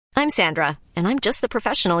I'm Sandra, and I'm just the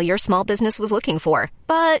professional your small business was looking for.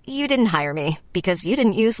 But you didn't hire me because you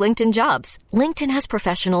didn't use LinkedIn Jobs. LinkedIn has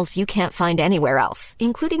professionals you can't find anywhere else,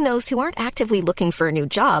 including those who aren't actively looking for a new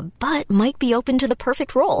job, but might be open to the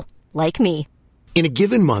perfect role, like me. In a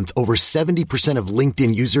given month, over 70% of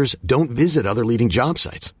LinkedIn users don't visit other leading job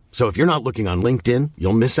sites. So if you're not looking on LinkedIn,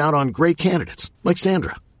 you'll miss out on great candidates like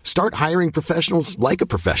Sandra. Start hiring professionals like a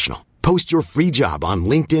professional. Post your free job on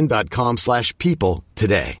linkedin.com/people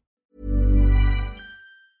today.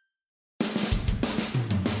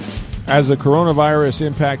 As the coronavirus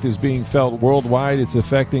impact is being felt worldwide, it's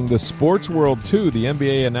affecting the sports world too. The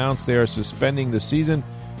NBA announced they are suspending the season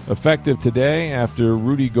effective today after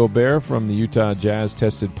Rudy Gobert from the Utah Jazz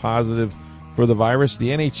tested positive for the virus.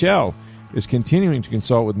 The NHL is continuing to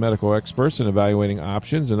consult with medical experts and evaluating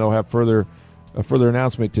options, and they'll have a further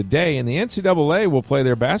announcement today. And the NCAA will play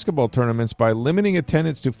their basketball tournaments by limiting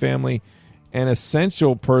attendance to family and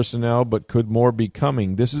essential personnel, but could more be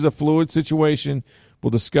coming? This is a fluid situation. We'll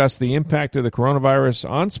discuss the impact of the coronavirus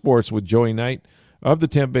on sports with Joey Knight of the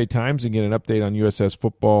Tampa Bay Times and get an update on USS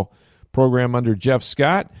football program under Jeff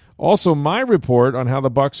Scott. Also, my report on how the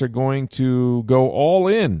Bucs are going to go all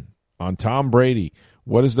in on Tom Brady.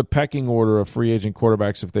 What is the pecking order of free agent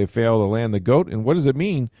quarterbacks if they fail to land the GOAT? And what does it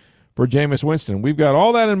mean for Jameis Winston? We've got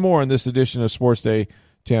all that and more in this edition of Sports Day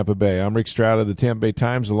Tampa Bay. I'm Rick Stroud of the Tampa Bay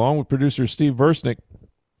Times, along with producer Steve Versnick.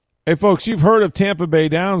 Hey, folks, you've heard of Tampa Bay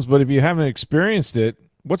Downs, but if you haven't experienced it,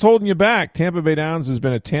 what's holding you back? Tampa Bay Downs has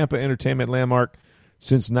been a Tampa entertainment landmark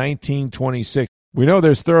since 1926. We know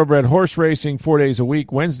there's thoroughbred horse racing 4 days a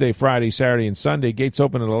week, Wednesday, Friday, Saturday, and Sunday. Gates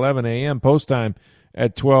open at 11 a.m., post time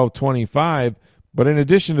at 12:25. But in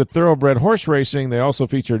addition to thoroughbred horse racing, they also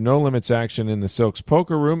feature no-limits action in the Silks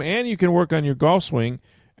Poker Room, and you can work on your golf swing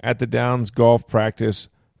at the Downs Golf Practice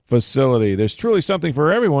Facility. There's truly something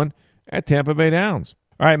for everyone at Tampa Bay Downs.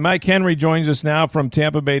 All right, Mike Henry joins us now from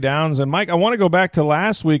Tampa Bay Downs. And, Mike, I want to go back to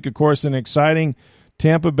last week, of course, an exciting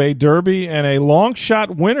Tampa Bay Derby and a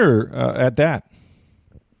long-shot winner at that.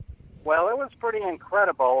 Well, it was pretty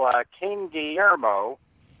incredible. King Guillermo,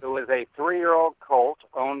 who is a 3-year-old colt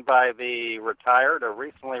owned by the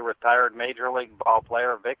recently retired Major League ball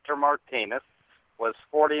player Victor Martinez, was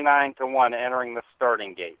 49-1 entering the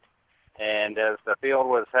starting gate. And as the field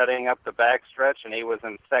was heading up the backstretch and he was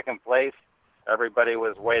in second place, everybody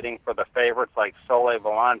was waiting for the favorites like Sole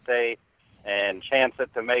Volante and Chance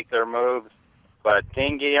It to make their moves. But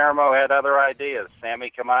King Guillermo had other ideas.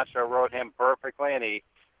 Sammy Camacho rode him perfectly, and he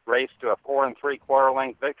raced to a 4 3/4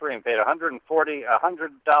 length victory and paid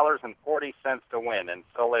 $100.40 to win. And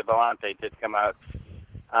Sole Volante did come out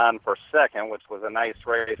on for second, which was a nice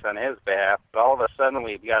race on his behalf. But all of a sudden,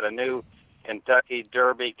 we've got a new Kentucky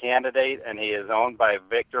Derby candidate, and he is owned by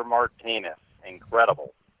Victor Martinez.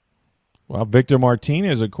 Incredible. Well, Victor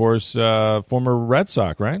Martinez, of course, former Red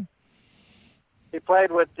Sox, right? He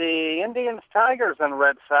played with the Indians, Tigers, and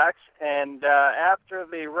Red Sox, and after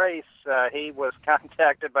the race, he was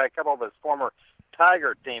contacted by a couple of his former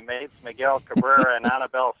Tiger teammates, Miguel Cabrera and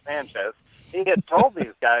Anibal Sanchez. He had told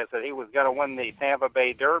these guys that he was going to win the Tampa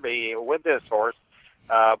Bay Derby with this horse,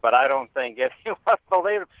 but I don't think anyone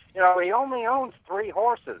believed him. You know, he only owns 3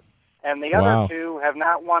 horses, and the other 2 have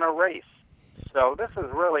not won a race. So this is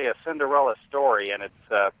really a Cinderella story, and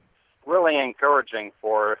it's really encouraging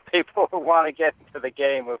for people who want to get into the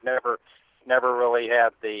game who've never really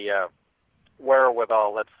had the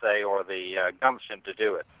wherewithal, let's say, or the gumption to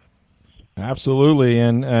do it. Absolutely,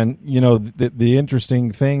 and you know the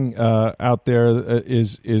interesting thing out there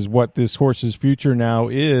is what this horse's future now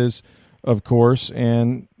is, of course,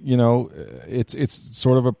 and you know it's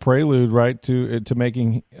sort of a prelude, right, to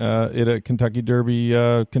making it a Kentucky Derby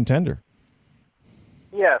contender.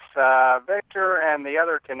 Yes, Victor and the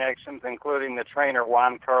other connections, including the trainer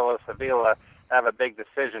Juan Carlos Avila, have a big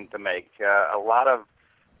decision to make. A lot of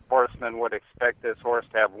horsemen would expect this horse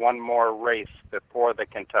to have one more race before the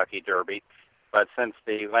Kentucky Derby, but since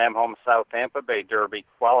the Lamb South Tampa Bay Derby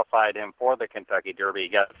qualified him for the Kentucky Derby, he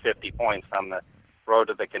got 50 points on the road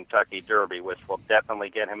to the Kentucky Derby, which will definitely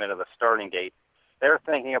get him into the starting gate. They're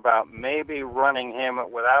thinking about maybe running him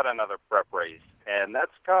without another prep race. And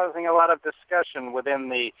that's causing a lot of discussion within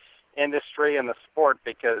the industry and the sport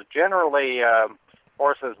because generally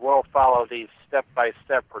horses will follow these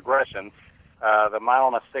step-by-step progressions. The mile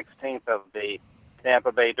and a 16th of the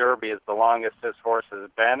Tampa Bay Derby is the longest this horse has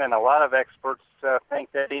been, and a lot of experts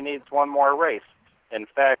think that he needs one more race. In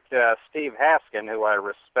fact, Steve Haskin, who I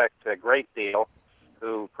respect a great deal,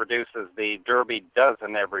 who produces the Derby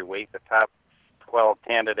Dozen every week, the top 12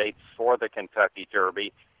 candidates for the Kentucky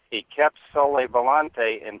Derby, he kept Sole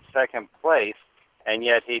Volante in second place, and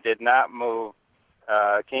yet he did not move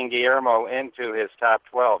King Guillermo into his top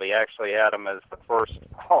 12. He actually had him as the first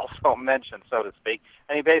also mentioned, so to speak.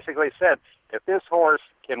 And he basically said, if this horse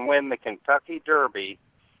can win the Kentucky Derby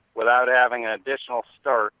without having an additional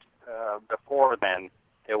start before then,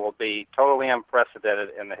 it will be totally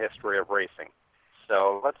unprecedented in the history of racing.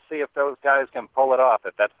 So let's see if those guys can pull it off,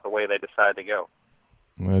 if that's the way they decide to go.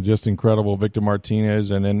 Just incredible, Victor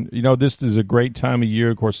Martinez. And then, this is a great time of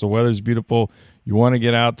year. Of course, the weather's beautiful. You want to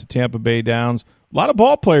get out to Tampa Bay Downs. A lot of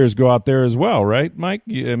ball players go out there as well, right, Mike?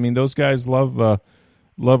 I mean, those guys love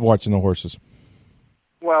watching the horses.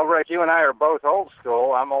 Well, Rick, you and I are both old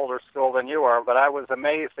school. I'm older school than you are, but I was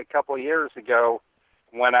amazed a couple of years ago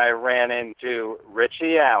when I ran into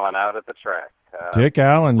Richie Allen out at the track. Dick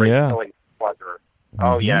Allen, yeah. Mm-hmm.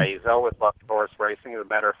 Oh, yeah, he's always loved horse racing. As a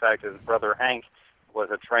matter of fact, his brother Hank was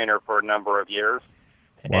a trainer for a number of years.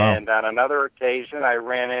 Wow. And on another occasion, I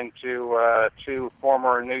ran into two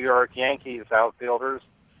former New York Yankees outfielders,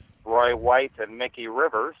 Roy White and Mickey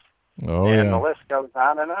Rivers. Oh, and yeah. the list goes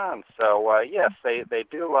on and on. So, yes, they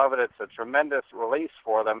do love it. It's a tremendous release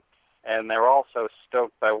for them. And they're also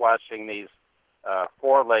stoked by watching these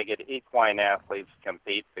four-legged equine athletes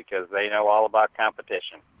compete because they know all about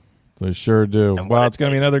competition. They sure do. Well, it's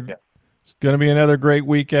going to be another great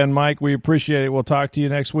weekend, Mike. We appreciate it. We'll talk to you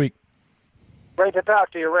next week. Great to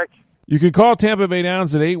talk to you, Rick. You can call Tampa Bay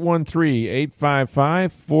Downs at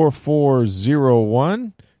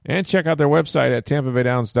 813-855-4401 and check out their website at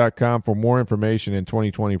tampabaydowns.com for more information and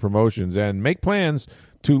 2020 promotions and make plans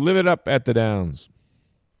to live it up at the Downs.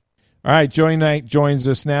 All right, Joey Knight joins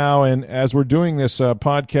us now, and as we're doing this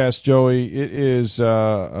podcast, Joey, it is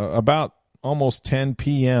about almost 10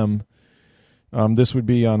 p.m. This would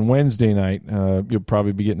be on Wednesday night. You'll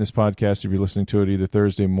probably be getting this podcast if you're listening to it either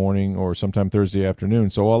Thursday morning or sometime Thursday afternoon.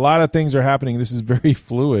 So a lot of things are happening. This is very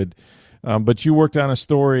fluid. But you worked on a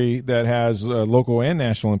story that has local and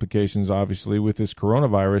national implications, obviously, with this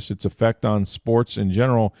coronavirus, its effect on sports in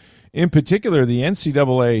general. In particular, the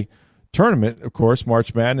NCAA tournament, of course,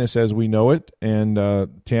 March Madness as we know it, and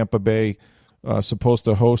Tampa Bay supposed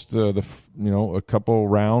to host a couple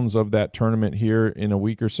rounds of that tournament here in a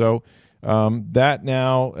week or so. That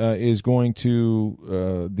now is going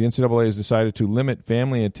to the NCAA has decided to limit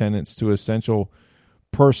family attendance to essential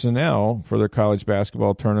personnel for their college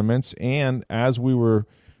basketball tournaments. And as we were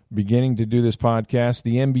beginning to do this podcast,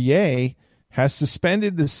 the NBA has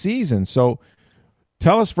suspended the season. So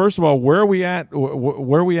tell us, first of all, where are we at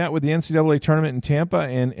with the NCAA tournament in Tampa,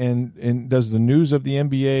 and does the news of the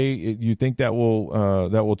NBA, you think that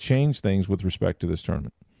will change things with respect to this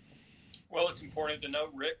tournament? Well, it's important to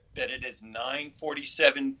note, Rick, that it is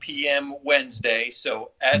 9:47 p.m. Wednesday.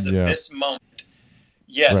 So as of this moment,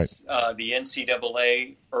 yes, right. The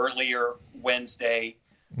NCAA earlier Wednesday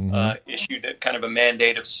issued a kind of a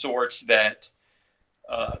mandate of sorts that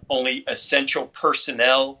only essential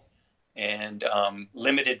personnel and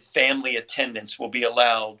limited family attendance will be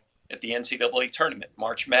allowed at the NCAA tournament,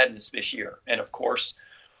 March Madness this year. And, of course,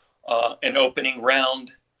 an opening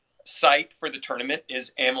round site for the tournament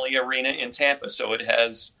is Amalie Arena in Tampa, so it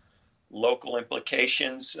has local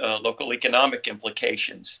implications, local economic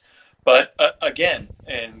implications. But again,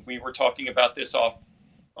 and we were talking about this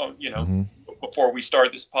before we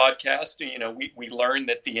started this podcast, we learned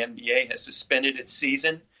that the NBA has suspended its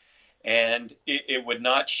season, and it would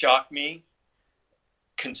not shock me,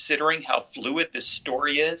 considering how fluid this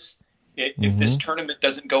story is, if this tournament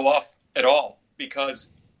doesn't go off at all, because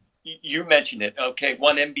you mentioned it. Okay,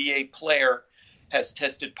 one NBA player has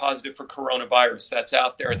tested positive for coronavirus. That's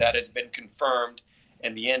out there. That has been confirmed.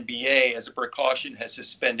 And the NBA, as a precaution, has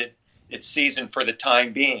suspended its season for the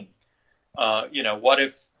time being. What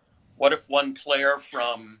if one player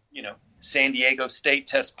from San Diego State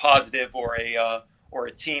tests positive, or a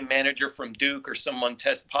team manager from Duke or someone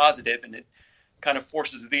tests positive, and it kind of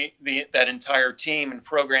forces that entire team and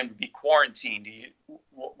program to be quarantined?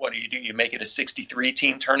 What do? You make it a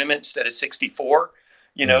 63-team tournament instead of 64?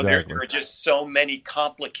 Exactly. There are just so many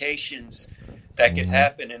complications that could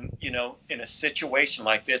happen. And, in a situation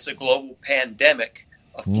like this, a global pandemic,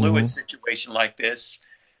 a fluid situation like this,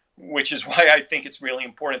 which is why I think it's really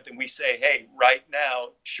important that we say, hey, right now,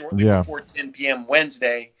 shortly before 10 p.m.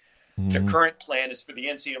 Wednesday, the current plan is for the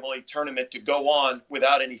NCAA tournament to go on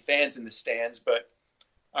without any fans in the stands. But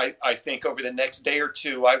I think over the next day or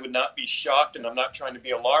two, I would not be shocked, and I'm not trying to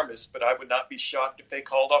be alarmist, but I would not be shocked if they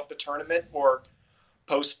called off the tournament or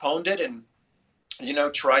postponed it and,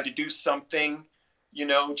 tried to do something,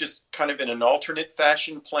 just kind of in an alternate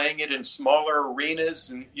fashion, playing it in smaller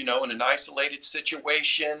arenas and, in an isolated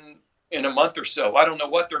situation in a month or so. I don't know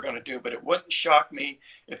what they're going to do, but it wouldn't shock me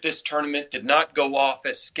if this tournament did not go off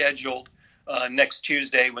as scheduled next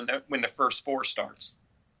Tuesday when the first four starts.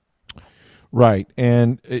 Right,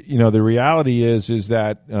 and the reality is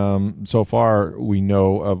that so far we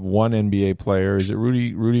know of one NBA player. Is it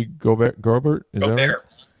Rudy Gobert? Is that right?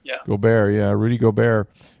 Yeah. Gobert, yeah, Rudy Gobert.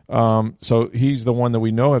 So he's the one that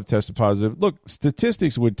we know have tested positive. Look,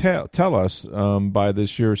 statistics would tell us by the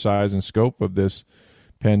sheer size and scope of this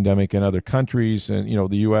pandemic in other countries, and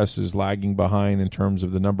the U.S. is lagging behind in terms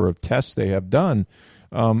of the number of tests they have done.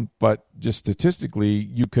 But just statistically,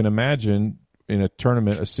 you can imagine in a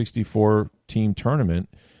tournament, a 64-team tournament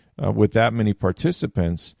with that many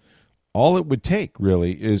participants, all it would take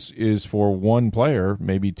really is for one player,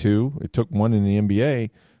 maybe two. It took one in the NBA,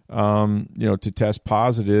 to test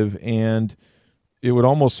positive, and it would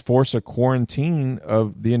almost force a quarantine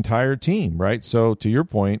of the entire team, right? So to your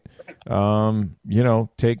point,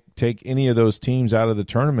 take any of those teams out of the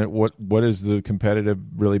tournament. What is the competitive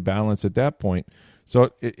really balance at that point?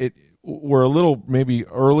 So we're a little maybe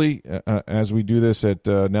early as we do this at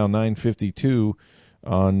now 9:52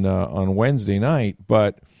 on Wednesday night,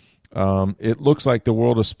 but it looks like the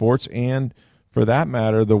world of sports, and for that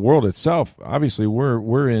matter, the world itself. Obviously,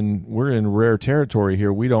 we're in rare territory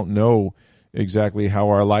here. We don't know exactly how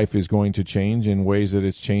our life is going to change in ways that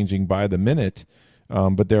it's changing by the minute.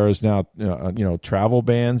 But there is now travel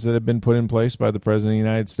bans that have been put in place by the President of the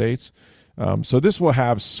United States. So this will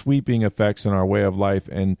have sweeping effects in our way of life,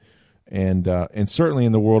 and certainly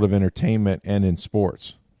in the world of entertainment and in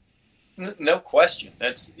sports. No question.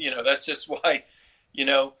 That's just why,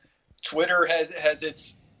 Twitter has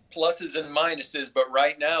its pluses and minuses, but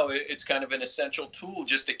right now it's kind of an essential tool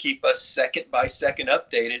just to keep us second by second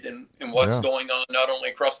updated in what's going on, not only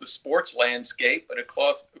across the sports landscape, but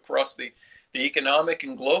across the economic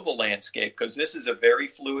and global landscape, because this is a very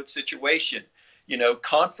fluid situation.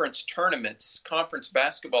 Conference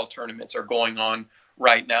basketball tournaments are going on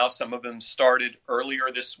right now. Some of them started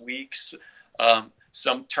earlier this week.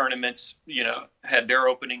 Some tournaments, had their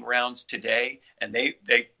opening rounds today, and they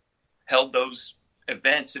held those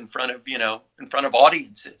events in front of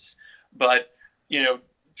audiences. But,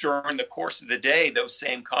 during the course of the day, those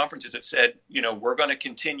same conferences have said, we're going to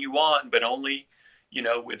continue on, but only,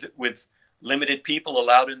 with limited people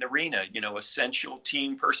allowed in the arena, essential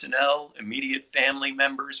team personnel, immediate family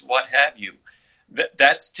members, what have you.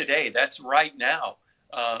 That's today. That's right now.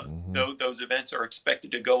 Though those events are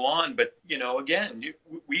expected to go on. But, again,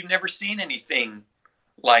 we've never seen anything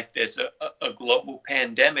like this, a global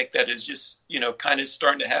pandemic that is just, kind of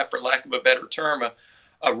starting to have, for lack of a better term,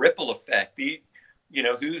 a ripple effect.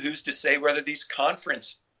 Who's to say whether these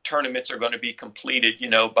conference tournaments are going to be completed,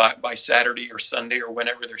 by Saturday or Sunday or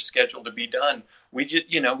whenever they're scheduled to be done. We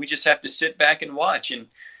just have to sit back and watch. And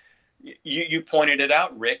you pointed it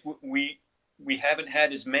out, Rick. We haven't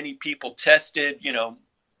had as many people tested,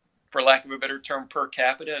 for lack of a better term, per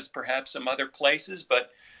capita as perhaps some other places,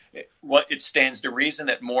 but it stands to reason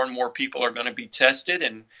that more and more people are going to be tested.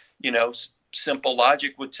 And, simple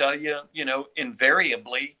logic would tell you,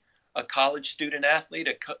 invariably a college student athlete,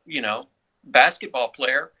 basketball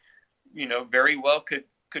player, very well could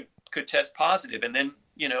test positive. And then,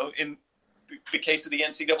 in the case of the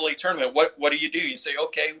NCAA tournament, what do? You say,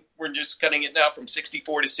 okay, we're just cutting it now from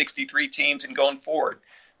 64 to 63 teams and going forward.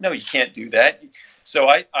 No, you can't do that. So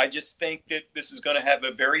I just think that this is going to have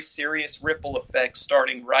a very serious ripple effect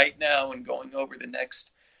starting right now and going over the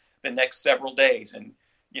next several days. And,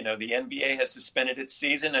 the NBA has suspended its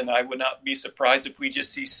season, and I would not be surprised if we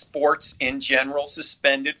just see sports in general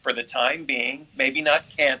suspended for the time being, maybe not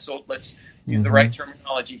canceled. Let's use the right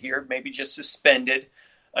terminology here, maybe just suspended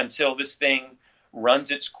until this thing runs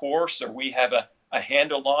its course, or we have a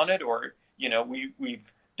handle on it, or,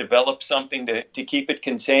 we've developed something to keep it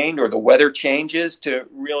contained, or the weather changes to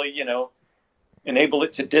really, enable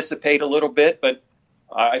it to dissipate a little bit. But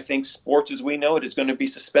I think sports as we know it is going to be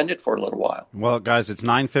suspended for a little while. Well, guys, it's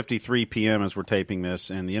 9:53 p.m. as we're taping this,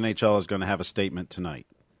 and the NHL is going to have a statement tonight.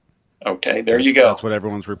 Okay, there you go. That's what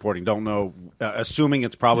everyone's reporting. Don't know, assuming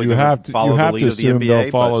it's probably going to follow the lead of the NBA. You have to assume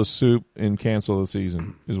they'll follow suit and cancel the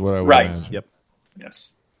season, is what I would imagine. Yep.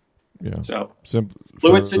 Yes. Yeah. So,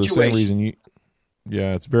 fluid situation.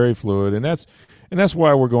 Yeah, it's very fluid, and that's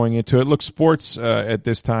why we're going into it. Look, sports at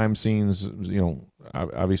this time seems,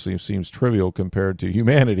 obviously seems trivial compared to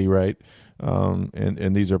humanity, right?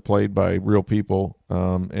 And these are played by real people,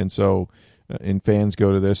 and so and fans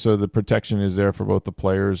go to this. So the protection is there for both the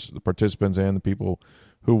players, the participants, and the people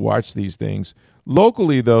who watch these things.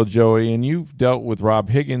 Locally, though, Joey, and you've dealt with Rob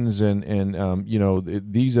Higgins, and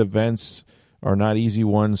these events are not easy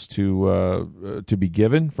ones to be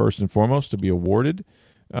given, first and foremost, to be awarded.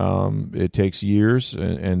 It takes years,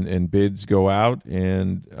 and bids go out,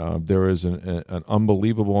 and there is an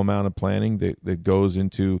unbelievable amount of planning that goes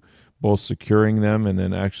into both securing them and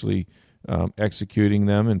then actually executing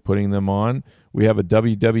them and putting them on. We have a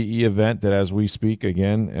WWE event that, as we speak,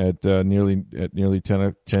 again at nearly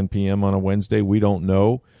 10 p.m. on a Wednesday. We don't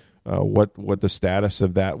know what the status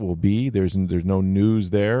of that will be. There's no news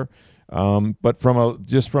there. But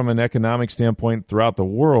from an economic standpoint throughout the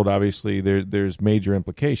world, obviously there's major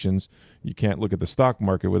implications. You can't look at the stock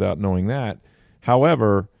market without knowing that.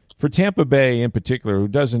 However, for Tampa Bay in particular, who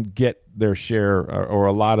doesn't get their share or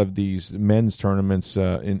a lot of these men's tournaments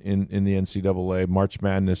in the NCAA, March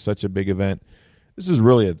Madness, such a big event, this is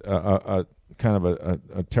really a kind of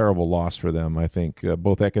a terrible loss for them, I think,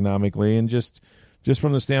 both economically and just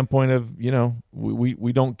from the standpoint of,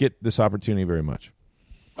 we don't get this opportunity very much.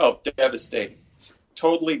 Oh, devastating.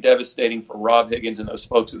 Totally devastating for Rob Higgins and those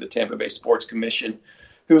folks at the Tampa Bay Sports Commission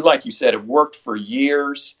who, like you said, have worked for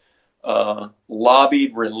years,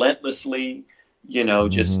 lobbied relentlessly,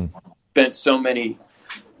 just spent so many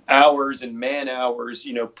hours and man hours,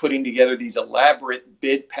 putting together these elaborate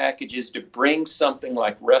bid packages to bring something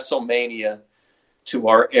like WrestleMania to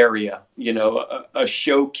our area, a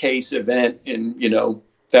showcase event in,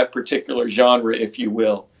 that particular genre, if you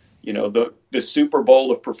will. The Super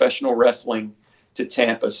Bowl of professional wrestling to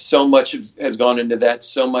Tampa. So much has gone into that,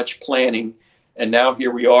 so much planning. And now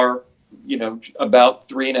here we are, about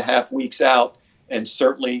 3.5 weeks out, and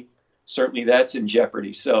certainly that's in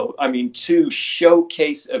jeopardy. So, 2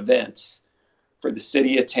 showcase events for the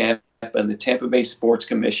city of Tampa and the Tampa Bay Sports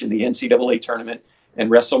Commission, the NCAA tournament, and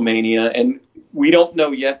WrestleMania. And we don't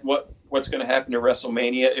know yet what's going to happen to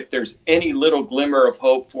WrestleMania. If there's any little glimmer of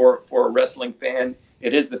hope for a wrestling fan,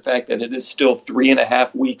 it is the fact that it is still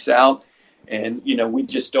 3.5 weeks out, and, we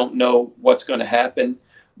just don't know what's going to happen.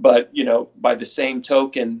 But, by the same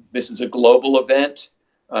token, this is a global event.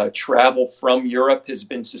 Travel from Europe has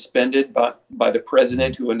been suspended by the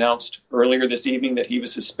president, who announced earlier this evening that he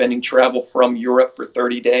was suspending travel from Europe for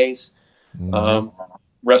 30 days.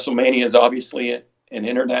 WrestleMania is obviously an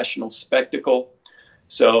international spectacle.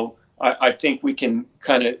 So I think we can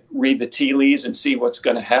kind of read the tea leaves and see what's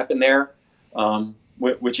going to happen there.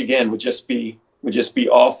 Which again would just be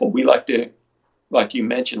awful. We like to, like you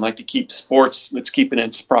mentioned, like to keep sports. Let's keep it in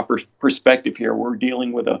its proper perspective here. We're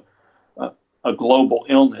dealing with a global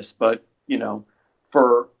illness, but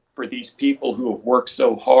for these people who have worked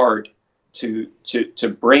so hard to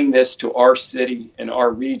bring this to our city and our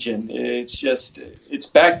region, it's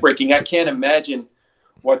backbreaking. I can't imagine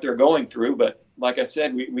what they're going through, but like I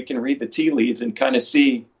said, we can read the tea leaves and kind of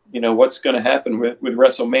see what's going to happen with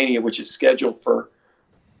WrestleMania, which is scheduled for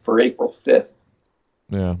April 5th.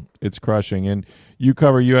 Yeah, it's crushing. And you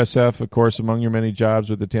cover USF, of course, among your many jobs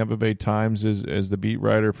with the Tampa Bay Times as the beat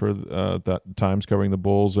writer for the Times covering the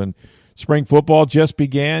Bulls. And spring football just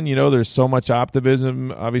began. There's so much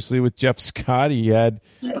optimism, obviously, with Jeff Scott. He had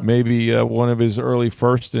maybe one of his early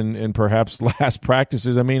first and perhaps last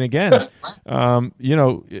practices. Again,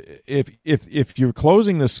 if you're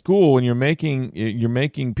closing the school and you're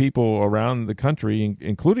making people around the country,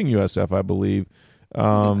 including USF, I believe,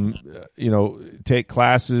 take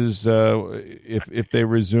classes if they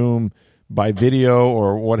resume by video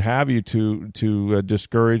or what have you to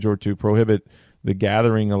discourage or to prohibit the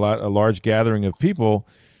gathering, a large gathering of people,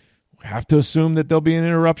 have to assume that there'll be an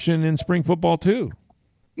interruption in spring football too.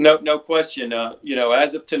 No question.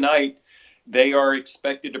 As of tonight, they are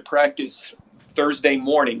expected to practice Thursday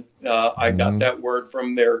morning. I got that word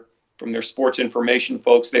from their sports information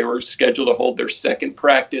folks. They were scheduled to hold their second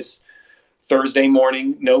practice Thursday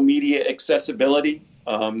morning. No media accessibility,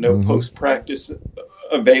 no post-practice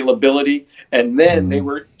availability, and then they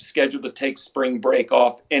were scheduled to take spring break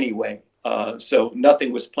off anyway. So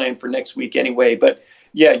nothing was planned for next week anyway. But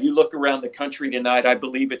yeah, you look around the country tonight, I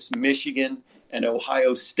believe it's Michigan and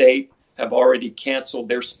Ohio State have already canceled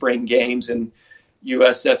their spring games, and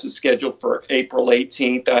USF is scheduled for April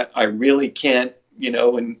 18th. I really can't,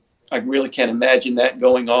 and I really can't imagine that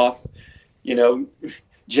going off.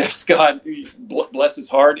 Jeff Scott, bless his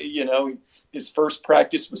heart, his first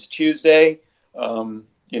practice was Tuesday.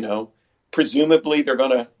 Presumably they're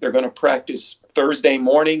gonna practice Thursday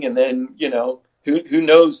morning, and then who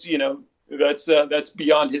knows? That's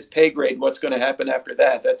beyond his pay grade. What's going to happen after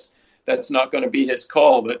that? That's not going to be his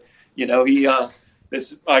call. But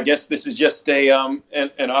I guess this is just an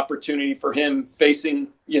opportunity for him facing.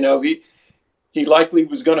 He likely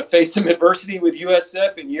was going to face some adversity with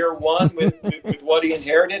USF in year one with what he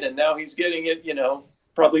inherited, and now he's getting it,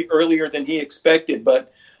 probably earlier than he expected.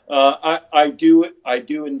 But I do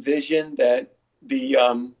envision that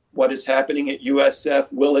the what is happening at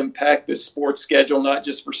USF will impact the sports schedule, not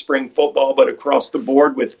just for spring football, but across the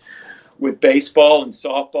board with baseball and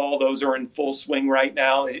softball. Those are in full swing right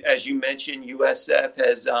now. As you mentioned, USF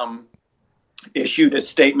has issued a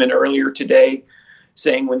statement earlier today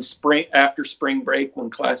saying after spring break, when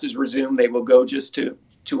classes resume, they will go just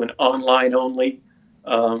to an online only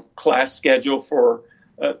class schedule for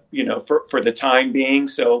the time being.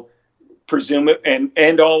 So presume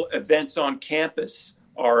and all events on campus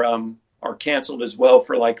are canceled as well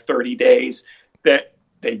for like 30 days. That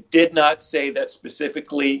they did not say that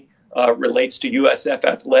specifically relates to USF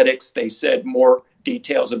athletics. They said more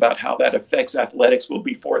details about how that affects athletics will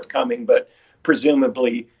be forthcoming, but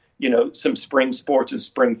presumably, some spring sports and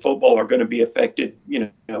spring football are going to be affected,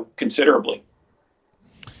 considerably.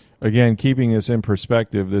 Again, keeping this in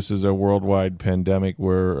perspective, this is a worldwide pandemic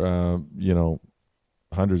where,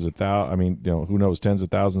 hundreds of thousands, who knows, tens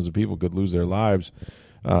of thousands of people could lose their lives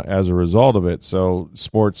as a result of it. So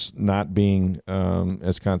sports not being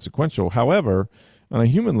as consequential. However, on a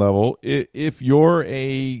human level, if you're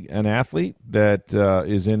an athlete that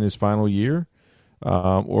is in his final year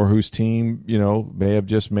or whose team, may have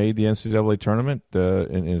just made the NCAA tournament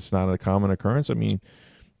and it's not a common occurrence,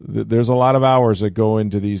 there's a lot of hours that go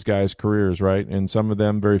into these guys' careers, right? And some of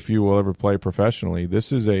them, very few, will ever play professionally.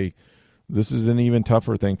 This is an even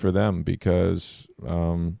tougher thing for them because,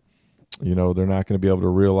 they're not going to be able to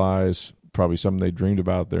realize probably something they dreamed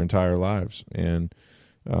about their entire lives. And,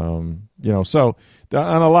 so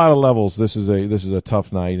on a lot of levels, this is a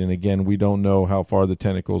tough night. And again, we don't know how far the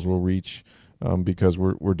tentacles will reach because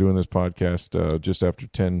we're doing this podcast just after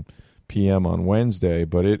 10 p.m. on Wednesday,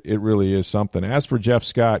 but it really is something. As for Jeff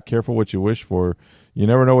Scott, careful what you wish for. You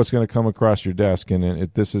never know what's going to come across your desk,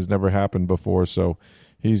 and this has never happened before, so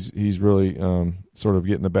he's really sort of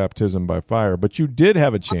getting the baptism by fire. But you did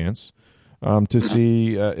have a chance to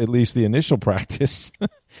see at least the initial practice.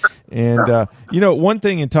 And, one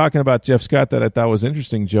thing in talking about Jeff Scott that I thought was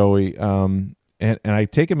interesting, Joey, and I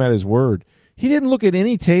take him at his word, he didn't look at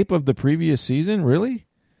any tape of the previous season, really?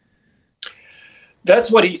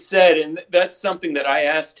 That's what he said, and that's something that I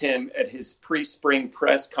asked him at his pre-spring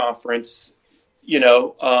press conference.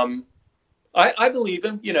 I believe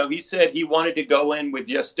him. He said he wanted to go in with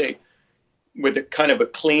with a kind of a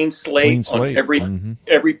clean slate on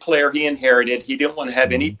every player he inherited. He didn't want to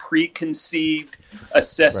have any preconceived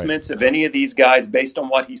assessments of any of these guys based on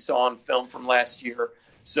what he saw on film from last year.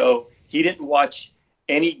 So he didn't watch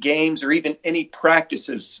any games or even any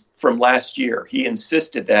practices from last year. He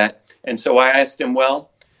insisted that. And so I asked him,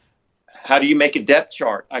 well, how do you make a depth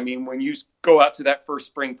chart? When you go out to that first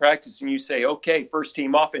spring practice and you say, okay, first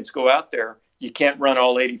team offense, go out there. You can't run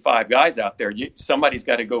all 85 guys out there. Somebody's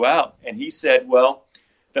got to go out. And he said, well,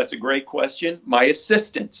 that's a great question. My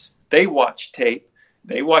assistants, they watch tape.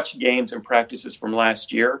 They watch games and practices from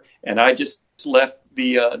last year. And I just left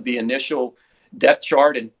the initial depth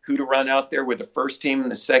chart and who to run out there with the first team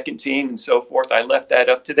and the second team and so forth. I left that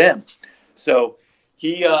up to them. So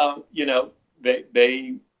he,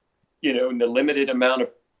 they in the limited amount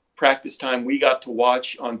of practice time we got to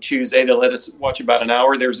watch on Tuesday, they let us watch about an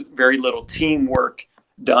hour. There's very little teamwork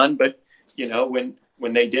done, but,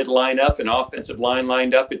 when they did line up, an offensive line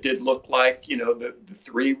lined up, it did look like, the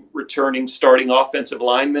three returning starting offensive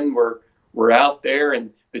linemen were out there,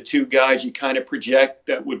 and the two guys you kind of project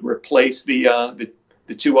that would replace the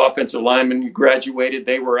two offensive linemen who graduated,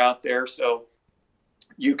 they were out there. So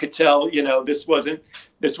you could tell, this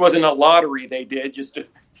wasn't a lottery they did just to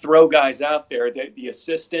throw guys out there. The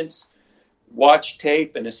assistants watched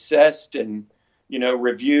tape and assessed and,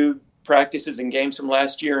 reviewed practices and games from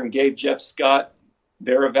last year and gave Jeff Scott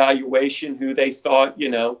their evaluation, who they thought,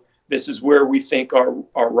 this is where we think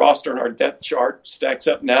our roster and our depth chart stacks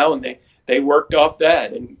up now. And they worked off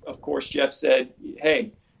that. And of course, Jeff said,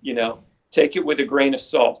 hey, take it with a grain of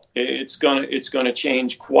salt. It's gonna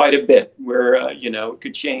change quite a bit. Where it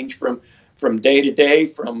could change from day to day,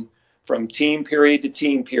 from team period to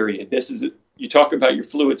team period. You talk about your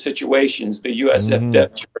fluid situations. The USF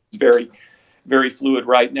depth chart is very, very fluid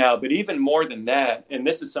right now. But even more than that, and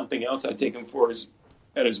this is something else I take him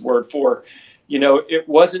at his word for. It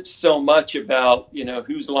wasn't so much about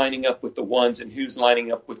who's lining up with the ones and who's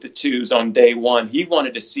lining up with the twos on day one. He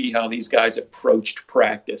wanted to see how these guys approached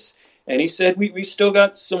practice. And he said, we still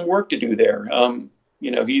got some work to do there.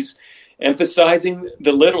 He's emphasizing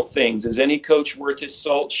the little things, as any coach worth his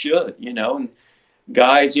salt should, and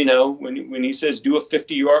guys, when he says do a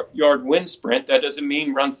 50-yard wind sprint, that doesn't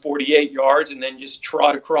mean run 48 yards and then just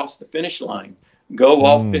trot across the finish line, go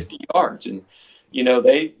all 50 yards. And,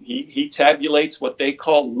 he tabulates what they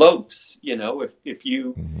call loafs. If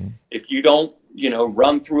you don't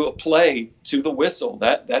run through a play to the whistle,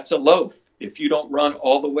 that's a loaf. If you don't run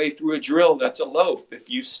all the way through a drill, that's a loaf. If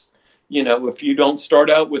you don't start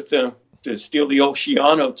out with to steal the old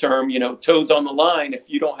Shiano term, toes on the line, if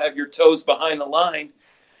you don't have your toes behind the line,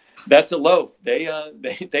 that's a loaf. They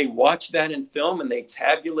watch that in film and they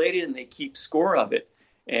tabulate it and they keep score of it.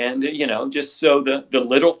 And, just so the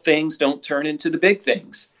little things don't turn into the big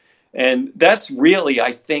things. And that's really,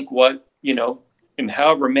 I think, what, in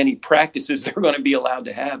however many practices they're going to be allowed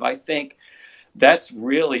to have, I think that's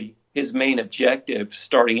really his main objective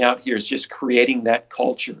starting out here, is just creating that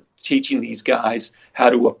culture, teaching these guys how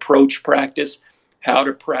to approach practice, how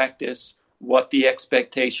to practice, what the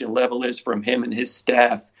expectation level is from him and his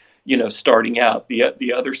staff, starting out.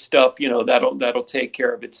 The other stuff, that'll take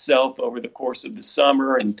care of itself over the course of the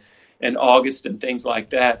summer and August and things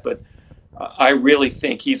like that. But I really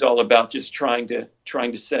think he's all about just trying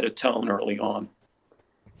to set a tone early on.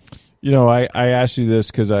 I asked you this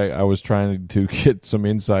because I was trying to get some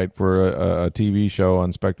insight for a TV show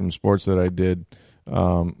on Spectrum Sports that I did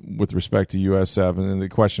with respect to USF, and the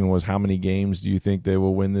question was, how many games do you think they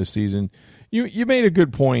will win this season? You made a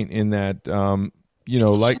good point in that,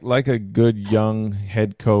 like a good young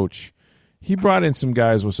head coach, he brought in some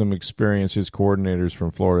guys with some experience, his coordinators from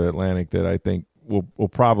Florida Atlantic, that I think will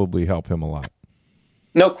probably help him a lot.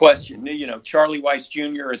 No question. Charlie Weiss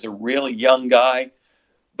Jr. is a really young guy.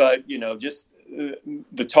 But, just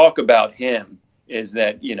the talk about him is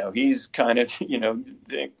that, he's kind of,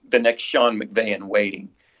 the next Sean McVay in waiting.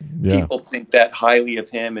 Yeah. People think that highly of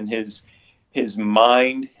him, and his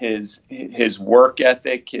mind, his work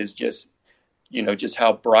ethic, his just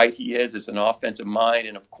how bright he is as an offensive mind.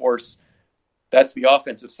 And, of course, that's the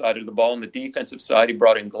offensive side of the ball. On the defensive side, he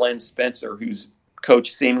brought in Glenn Spencer, who's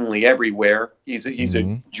coached seemingly everywhere. He's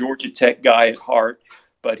a Georgia Tech guy at heart,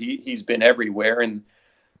 but he's been everywhere. And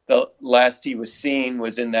the last he was seen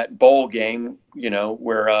was in that bowl game,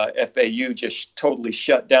 where FAU just totally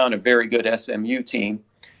shut down a very good SMU team.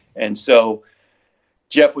 And so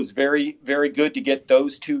Jeff was very, very good to get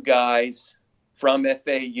those two guys from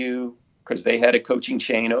FAU, because they had a coaching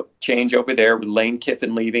change over there with Lane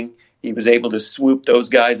Kiffin leaving. He was able to swoop those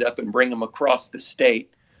guys up and bring them across the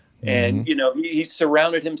state. And, he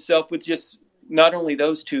surrounded himself with just not only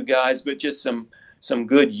those two guys, but just some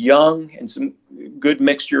good young and some good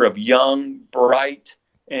mixture of young, bright,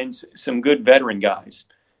 and some good veteran guys.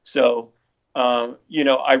 So,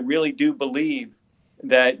 I really do believe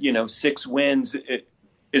that, 6 wins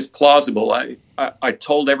is plausible. I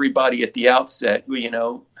told everybody at the outset,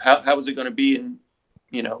 how is it going to be in,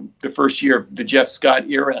 the first year of the Jeff Scott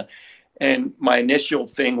era? And my initial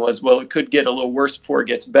thing was, well, it could get a little worse before it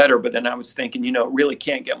gets better. But then I was thinking, it really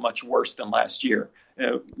can't get much worse than last year.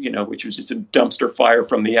 Which was just a dumpster fire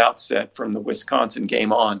from the outset, from the Wisconsin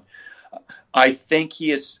game on. I think he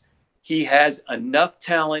has enough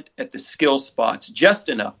talent at the skill spots, just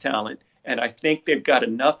enough talent, and I think they've got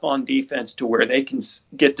enough on defense to where they can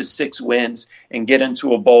get to 6 wins and get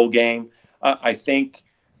into a bowl game. I think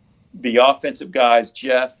the offensive guys,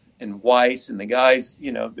 Jeff and Weiss, and the guys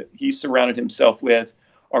that he surrounded himself with,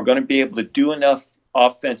 are going to be able to do enough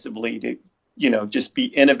offensively to just be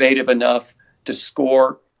innovative enough to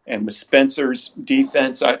score. And with Spencer's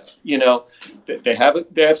defense, they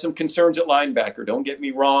have some concerns at linebacker. Don't get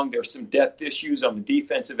me wrong. There's some depth issues on the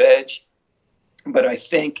defensive edge. But I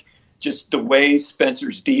think just the way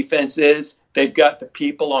Spencer's defense is, they've got the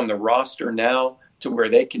people on the roster now to where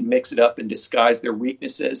they can mix it up and disguise their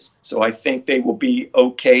weaknesses. So I think they will be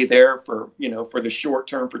okay there for the short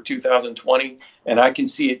term for 2020. And I can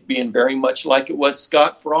see it being very much like it was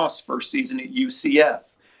Scott Frost's first season at UCF.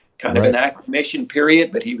 Kind of an acclimation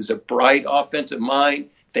period, but he was a bright offensive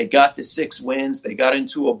mind. They got to 6 wins. They got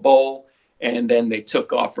into a bowl, and then they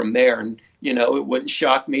took off from there. And, it wouldn't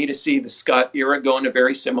shock me to see the Scott era go in a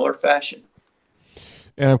very similar fashion.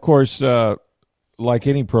 And, of course, like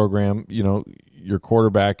any program, your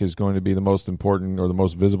quarterback is going to be the most important or the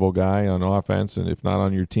most visible guy on offense, and if not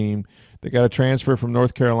on your team. They got a transfer from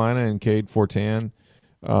North Carolina in Cade Fortan.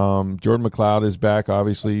 Jordan McLeod is back.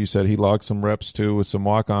 Obviously, you said he logged some reps too with some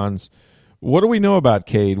walk-ons. What do we know about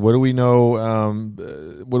Cade? What do we know?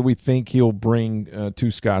 What do we think he'll bring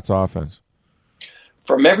to Scott's offense?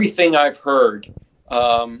 From everything I've heard,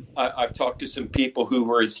 I've talked to some people who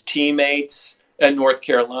were his teammates at North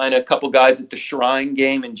Carolina, a couple guys at the Shrine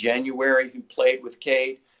game in January who played with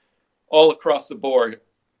Cade. All across the board,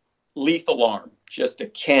 lethal arm, just a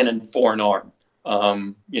cannon for an arm.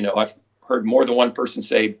 I've heard more than one person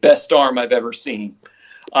say, best arm I've ever seen.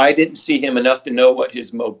 I didn't see him enough to know what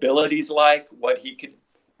his mobility's like, what he could,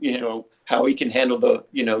 how he can handle the,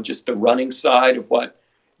 just the running side of what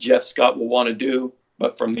Jeff Scott will want to do.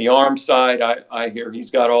 But from the arm side, I hear he's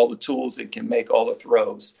got all the tools and can make all the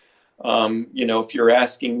throws. If you're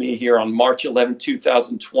asking me here on March 11,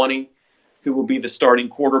 2020, who will be the starting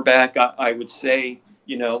quarterback, I would say,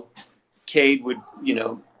 Cade would,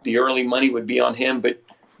 the early money would be on him. But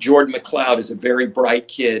Jordan McLeod is a very bright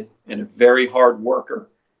kid and a very hard worker.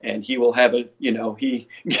 And he will have he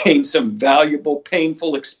gained some valuable,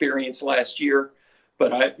 painful experience last year.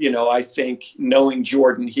 But I think knowing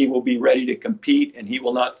Jordan, he will be ready to compete and he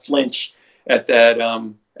will not flinch at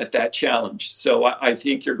that challenge. So I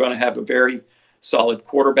think you're going to have a very solid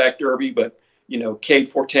quarterback derby. But Cade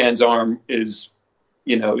Fortin's arm is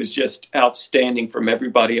just outstanding from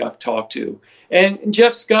everybody I've talked to. And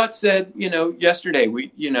Jeff Scott said, yesterday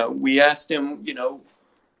we asked him,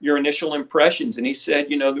 your initial impressions, and he said,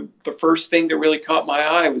 the first thing that really caught my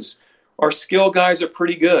eye was our skill guys are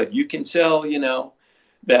pretty good. You can tell,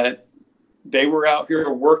 that they were out here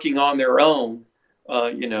working on their own,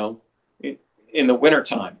 in the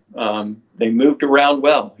wintertime. They moved around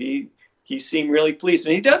well. He seemed really pleased.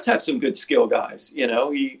 And he does have some good skill guys.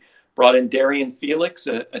 He brought in Darian Felix,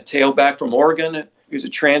 a tailback from Oregon, who's a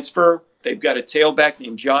transfer. They've got a tailback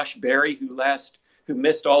named Josh Berry who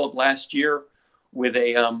missed all of last year with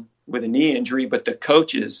a knee injury. But the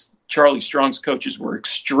coaches, Charlie Strong's coaches, were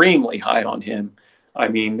extremely high on him. I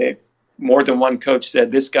mean, more than one coach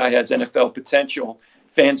said this guy has NFL potential.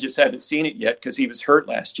 Fans just haven't seen it yet because he was hurt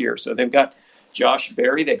last year. So they've got Josh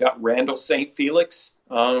Berry. They got Randall St. Felix,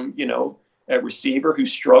 at receiver, who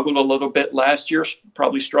struggled a little bit last year,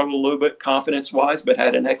 probably struggled a little bit confidence-wise, but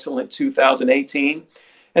had an excellent 2018.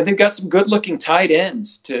 And they've got some good-looking tight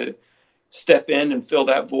ends to step in and fill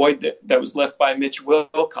that void that was left by Mitch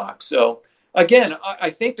Wilcox. So, again,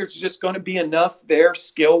 I think there's just going to be enough there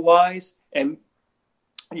skill-wise. And,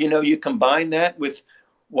 you combine that with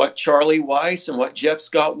what Charlie Weiss and what Jeff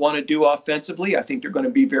Scott want to do offensively. I think they're going to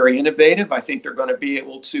be very innovative. I think they're going to be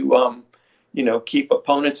able to, keep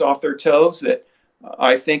opponents off their toes. That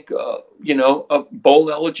I think, a bowl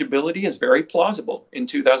eligibility is very plausible in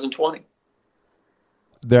 2020.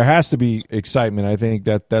 There has to be excitement. I think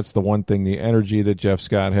that's the one thing, the energy that Jeff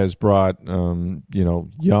Scott has brought, young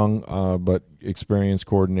but experienced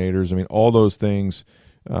coordinators. I mean, all those things.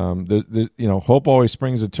 Hope always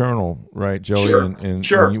springs eternal, right, Joey? Sure. And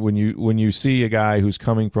sure. when you see a guy who's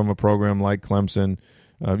coming from a program like Clemson,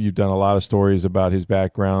 you've done a lot of stories about his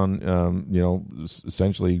background.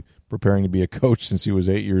 Essentially preparing to be a coach since he was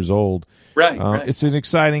 8 years old. Right. It's an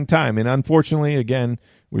exciting time, and unfortunately, again,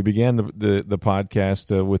 we began the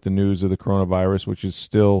podcast with the news of the coronavirus, which is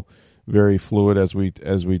still very fluid as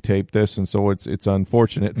we tape this, and so it's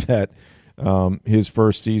unfortunate that. His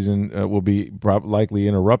first season will be likely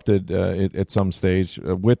interrupted at some stage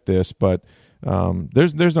with this, but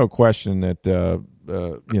there's no question that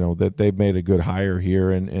that they've made a good hire here,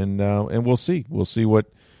 and we'll see what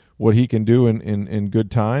he can do in good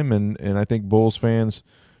time, and I think Bulls fans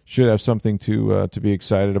should have something to be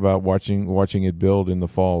excited about watching it build in the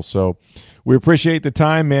fall. So we appreciate the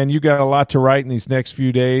time, man. You got a lot to write in these next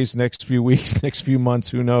few days, next few weeks, next few months.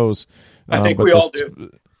 Who knows? I think we all do.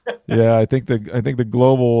 Yeah, I think the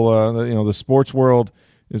global, the sports world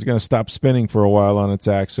is going to stop spinning for a while on its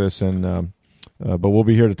axis, and but we'll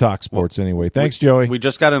be here to talk sports anyway. Thanks, Joey. We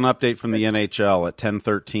just got an update from the NHL at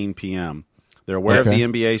 10:13 p.m. They're aware of the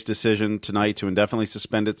NBA's decision tonight to indefinitely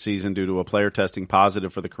suspend its season due to a player testing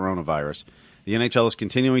positive for the coronavirus. The NHL is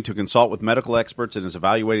continuing to consult with medical experts and is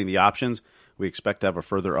evaluating the options. We expect to have a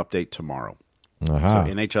further update tomorrow. So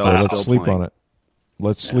NHL is still sleep playing. on it.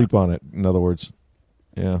 Let's sleep on it. In other words.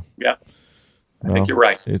 Yeah. I think you're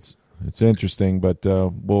right. It's interesting, but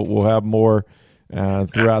we'll have more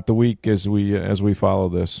throughout the week as we follow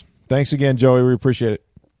this. Thanks again, Joey. We appreciate it.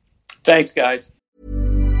 Thanks, guys.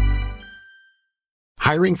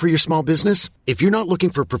 Hiring for your small business? If you're not looking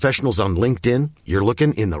for professionals on LinkedIn, you're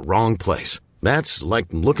looking in the wrong place. That's like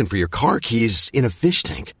looking for your car keys in a fish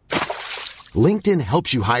tank. LinkedIn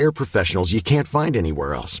helps you hire professionals you can't find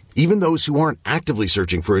anywhere else, even those who aren't actively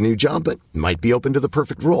searching for a new job but might be open to the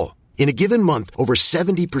perfect role. In a given month, over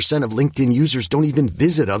 70% of LinkedIn users don't even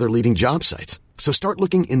visit other leading job sites. So start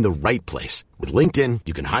looking in the right place. With LinkedIn,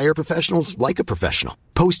 you can hire professionals like a professional.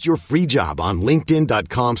 Post your free job on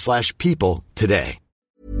linkedin.com/people today.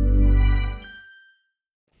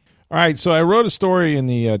 All right, so I wrote a story in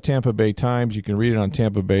the Tampa Bay Times. You can read it on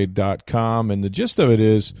tampabay.com, and the gist of it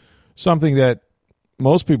is something that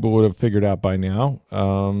most people would have figured out by now,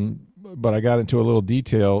 but I got into a little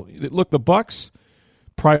detail. Look, the Bucs'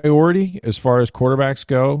 priority as far as quarterbacks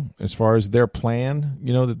go, as far as their plan,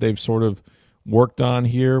 that they've sort of worked on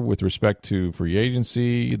here with respect to free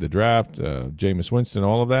agency, the draft, Jameis Winston,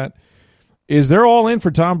 all of that, is they're all in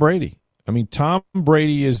for Tom Brady. I mean, Tom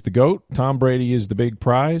Brady is the GOAT. Tom Brady is the big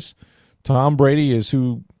prize. Tom Brady is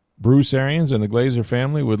who Bruce Arians and the Glazer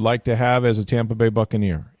family would like to have as a Tampa Bay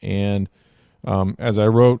Buccaneer. And as I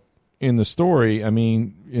wrote in the story, I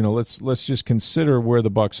mean, let's just consider where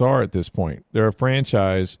the Bucs are at this point. They're a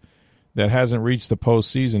franchise that hasn't reached the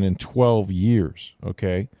postseason in 12 years,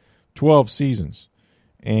 okay? 12 seasons.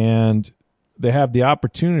 And they have the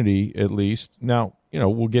opportunity, at least. Now,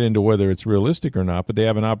 we'll get into whether it's realistic or not, but they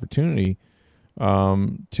have an opportunity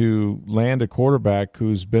to land a quarterback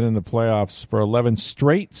who's been in the playoffs for 11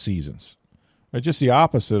 straight seasons. Just the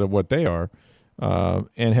opposite of what they are,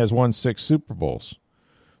 and has won 6 Super Bowls.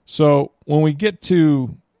 So when we get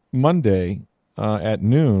to Monday at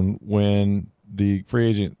noon, when the free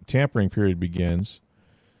agent tampering period begins,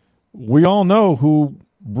 we all know who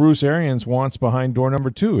Bruce Arians wants behind door number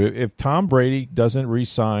 2. If Tom Brady doesn't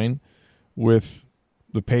re-sign with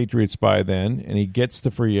the Patriots by then, and he gets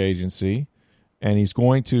to free agency, and he's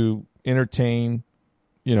going to entertain,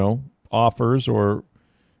 offers or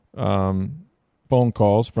phone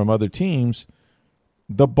calls from other teams,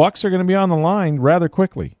 the Bucs are going to be on the line rather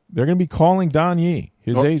quickly. They're going to be calling Don Yee,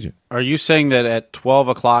 his agent. Are you saying that at 12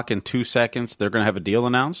 o'clock in 2 seconds they're going to have a deal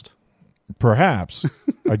announced? Perhaps.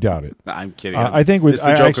 I doubt it. I'm kidding. I think with it's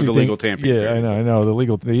the joke of the legal tampering. Yeah, I know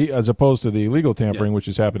as opposed to the illegal tampering, which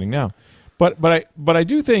is happening now. But I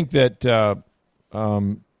do think that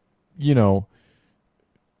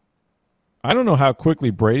I don't know how quickly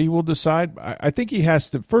Brady will decide. I think he has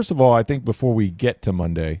to. First of all, I think before we get to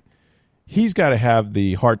Monday, he's got to have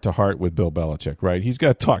the heart-to-heart with Bill Belichick, right? He's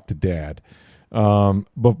got to talk to Dad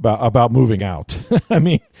about moving out. I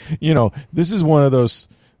mean, this is one of those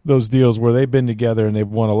deals where they've been together and they've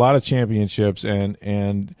won a lot of championships,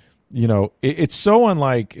 and it's so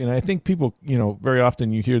unlike. And I think people, very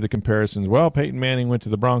often you hear the comparisons. Well, Peyton Manning went to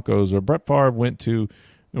the Broncos, or Brett Favre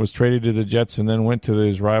was traded to the Jets and then went to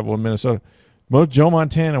his rival in Minnesota. Joe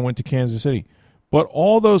Montana went to Kansas City. But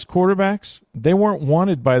all those quarterbacks, they weren't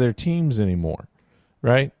wanted by their teams anymore,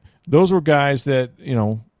 right? Those were guys that,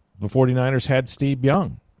 the 49ers had Steve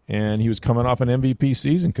Young, and he was coming off an MVP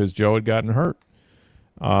season because Joe had gotten hurt.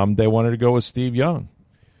 They wanted to go with Steve Young.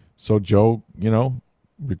 So Joe,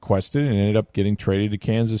 requested and ended up getting traded to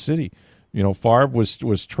Kansas City. Favre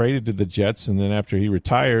was traded to the Jets, and then after he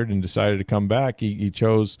retired and decided to come back, he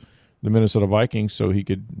chose the Minnesota Vikings so he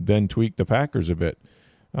could then tweak the Packers a bit.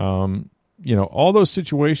 All those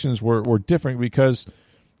situations were different because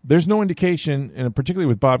there's no indication, and particularly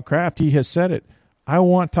with Bob Kraft, he has said it. I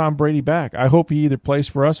want Tom Brady back. I hope he either plays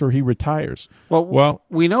for us or he retires. Well,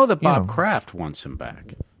 we know that Bob Kraft wants him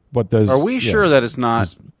back. But are we sure that it's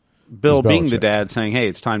not Bill being the dad saying, hey,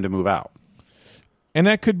 it's time to move out? And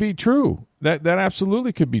that could be true. That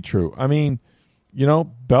absolutely could be true. I mean,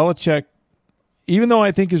 Belichick, even though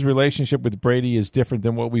I think his relationship with Brady is different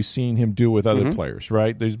than what we've seen him do with other players,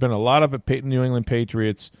 right? There's been a lot of New England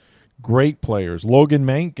Patriots, great players. Logan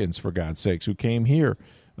Mankins, for God's sakes, who came here.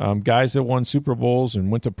 Guys that won Super Bowls and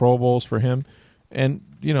went to Pro Bowls for him. And,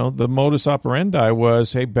 the modus operandi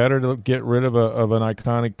was, hey, better to get rid of an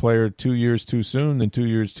iconic player 2 years too soon than 2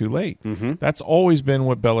 years too late. Mm-hmm. That's always been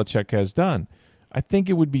what Belichick has done. I think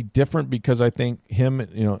it would be different because I think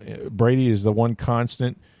Brady is the one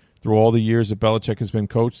constant through all the years that Belichick has been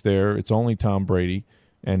coached there. It's only Tom Brady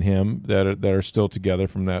and him that are still together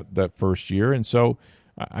from that first year. And so,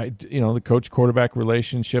 the coach-quarterback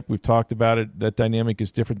relationship, we've talked about it, that dynamic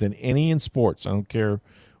is different than any in sports. I don't care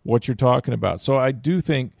what you're talking about. So I do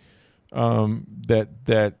think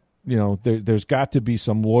that there's got to be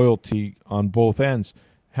some loyalty on both ends.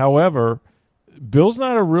 However, Bill's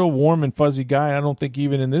not a real warm and fuzzy guy, I don't think,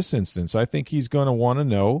 even in this instance. I think he's going to want to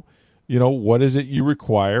know, what is it you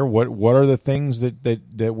require? What are the things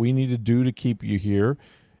that we need to do to keep you here?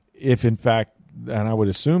 If, in fact, and I would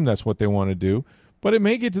assume that's what they want to do. But it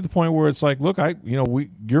may get to the point where it's like, look,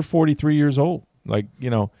 you're 43 years old. Like,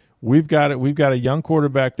 we've got a young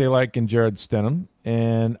quarterback they like in Jared Stidham,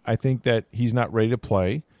 and I think that he's not ready to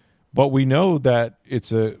play. But we know that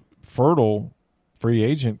it's a fertile free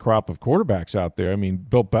agent crop of quarterbacks out there. I mean,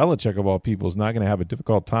 Bill Belichick, of all people, is not going to have a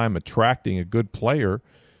difficult time attracting a good player.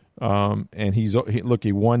 And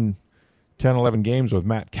he won 10, 11 games with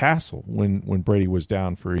Matt Castle when Brady was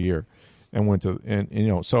down for a year and went to,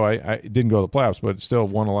 so I didn't go to the playoffs, but still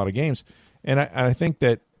won a lot of games. And I think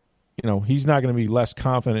that, he's not going to be less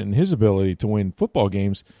confident in his ability to win football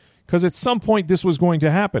games because at some point this was going to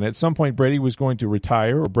happen. At some point Brady was going to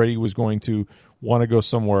retire, or Brady was going to want to go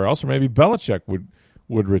somewhere else, or maybe Belichick would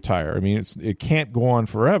would retire. I mean, it can't go on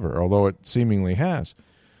forever, although it seemingly has.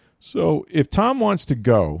 So if Tom wants to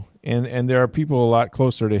go, and there are people a lot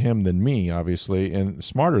closer to him than me, obviously, and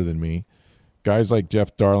smarter than me, guys like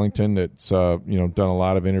Jeff Darlington that's done a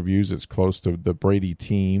lot of interviews, that's close to the Brady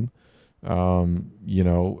team. Diana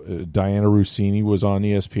Rossini was on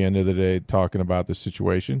ESPN the other day talking about the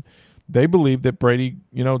situation. They believe that Brady,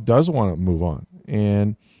 does want to move on.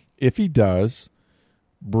 And if he does,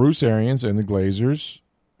 Bruce Arians and the Glazers,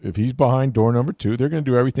 if he's behind door number 2, they're going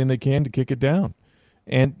to do everything they can to kick it down.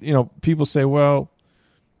 And, people say, well,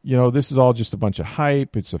 this is all just a bunch of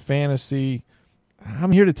hype. It's a fantasy.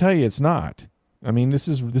 I'm here to tell you it's not. I mean, this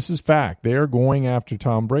is fact. They are going after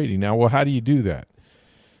Tom Brady. Now, well, how do you do that?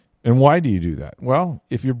 And why do you do that? Well,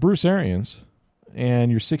 if you're Bruce Arians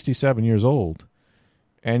and you're 67 years old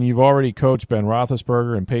and you've already coached Ben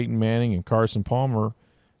Roethlisberger and Peyton Manning and Carson Palmer,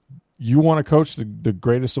 you want to coach the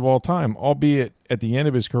greatest of all time, albeit at the end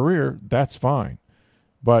of his career, that's fine.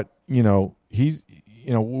 But,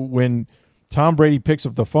 when Tom Brady picks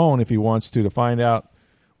up the phone, if he wants to find out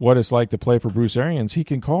what it's like to play for Bruce Arians, he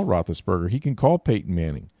can call Roethlisberger. He can call Peyton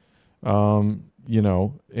Manning.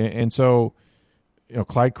 And so,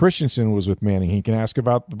 Clyde Christensen was with Manning. He can ask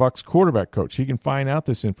about the Bucs quarterback coach. He can find out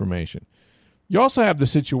this information. You also have the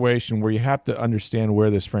situation where you have to understand where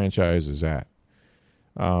this franchise is at.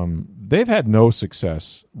 They've had no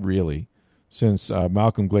success, really, since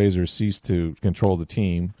Malcolm Glazer ceased to control the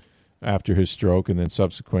team after his stroke and then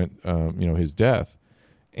subsequent, his death.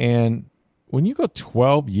 And when you go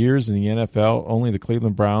 12 years in the NFL, only the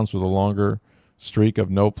Cleveland Browns with a longer streak of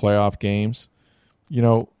no playoff games,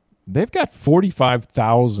 they've got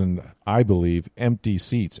 45,000, I believe, empty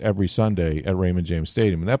seats every Sunday at Raymond James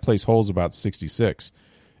Stadium, and that place holds about 66.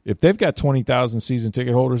 If they've got 20,000 season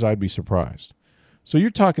ticket holders, I'd be surprised. So you're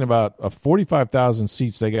talking about 45,000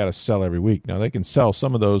 seats they got to sell every week. Now, they can sell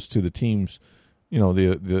some of those to the teams,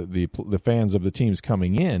 the fans of the teams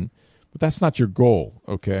coming in, but that's not your goal,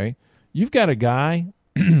 okay? You've got a guy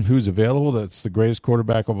who's available that's the greatest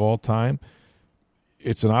quarterback of all time.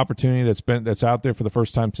 It's an opportunity that's out there for the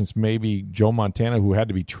first time since maybe Joe Montana, who had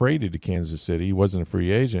to be traded to Kansas City. He wasn't a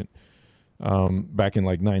free agent back in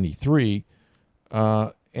like 93.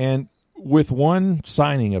 And with one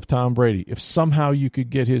signing of Tom Brady, if somehow you could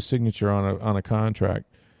get his signature on a contract,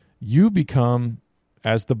 you become,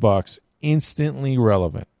 as the Bucs, instantly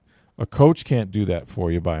relevant. A coach can't do that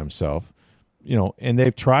for you by himself, and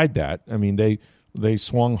they've tried that. I mean, they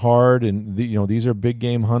swung hard, and these are big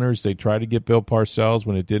game hunters. They tried to get Bill Parcells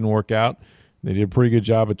when it didn't work out. They did a pretty good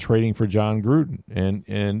job of trading for John Gruden,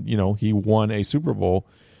 and he won a Super Bowl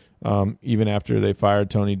even after they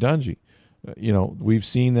fired Tony Dungy. We've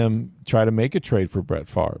seen them try to make a trade for Brett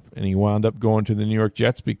Favre, and he wound up going to the New York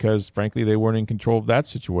Jets because, frankly, they weren't in control of that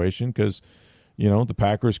situation because, the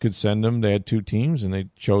Packers could send them. They had 2 teams, and they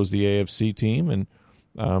chose the AFC team, and,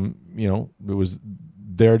 it was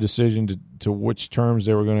their decision to which terms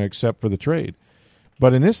they were going to accept for the trade.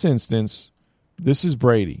 But in this instance, this is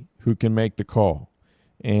Brady who can make the call.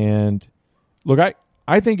 And, look,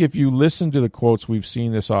 I think if you listen to the quotes we've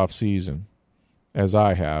seen this offseason, as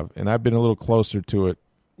I have, and I've been a little closer to it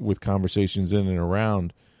with conversations in and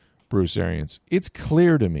around Bruce Arians, it's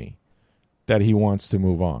clear to me that he wants to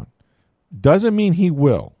move on. Doesn't mean he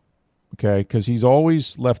will, okay, because he's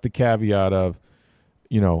always left the caveat of,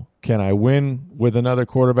 can I win with another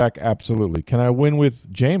quarterback? Absolutely. Can I win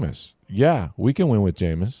with Jameis? Yeah, we can win with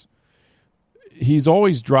Jameis. He's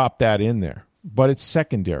always dropped that in there, but it's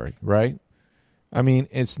secondary, right? I mean,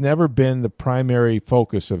 it's never been the primary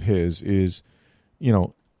focus of his is,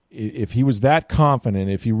 if he was that confident,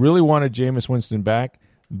 if he really wanted Jameis Winston back,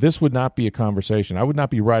 this would not be a conversation. I would not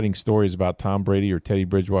be writing stories about Tom Brady or Teddy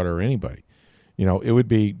Bridgewater or anybody. It would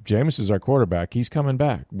be Jameis is our quarterback. He's coming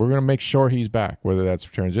back. We're going to make sure he's back, whether that's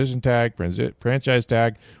transition tag, franchise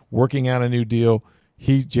tag, working out a new deal.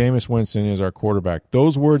 Jameis Winston is our quarterback.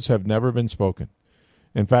 Those words have never been spoken.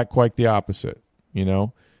 In fact, quite the opposite.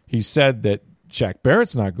 He said that Shaq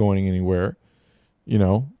Barrett's not going anywhere.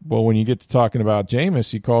 Well, when you get to talking about Jameis,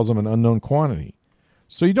 he calls him an unknown quantity.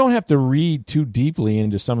 So you don't have to read too deeply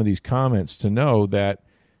into some of these comments to know that,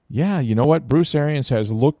 yeah, you know what? Bruce Arians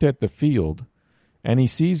has looked at the field, and he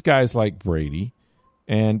sees guys like Brady,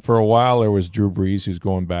 and for a while there was Drew Brees, who's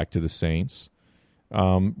going back to the Saints.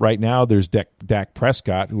 Right now there's Dak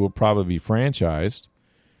Prescott, who will probably be franchised,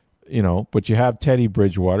 but you have Teddy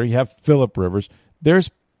Bridgewater, you have Phillip Rivers.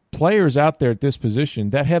 There's players out there at this position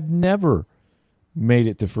that have never made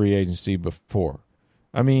it to free agency before.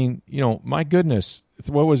 I mean, my goodness,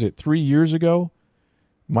 what was it, 3 years ago?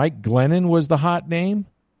 Mike Glennon was the hot name,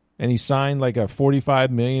 and he signed like a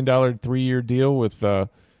 $45 million 3-year deal with the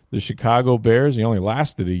Chicago Bears. He only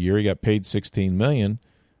lasted a year. He got paid $16 million,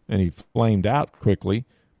 and he flamed out quickly.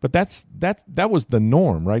 But that was the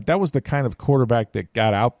norm, right? That was the kind of quarterback that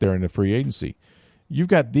got out there in the free agency. You've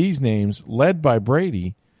got these names led by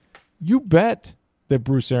Brady. You bet that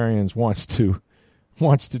Bruce Arians wants to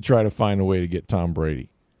try to find a way to get Tom Brady.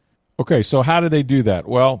 Okay, so how do they do that?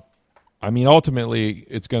 Well, I mean, ultimately,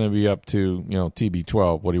 it's going to be up to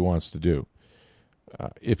TB12 what he wants to do.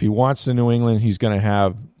 If he wants to New England, he's going to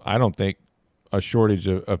have, I don't think, a shortage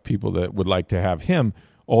of people that would like to have him.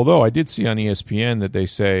 Although I did see on ESPN that they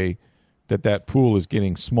say that pool is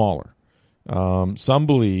getting smaller. Some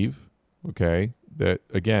believe,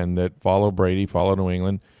 that follow Brady, follow New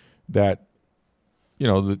England, that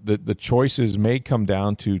the choices may come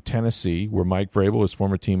down to Tennessee, where Mike Vrabel, his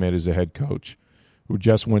former teammate, is a head coach, who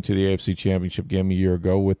just went to the AFC Championship game a year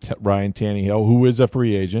ago with Ryan Tannehill, who is a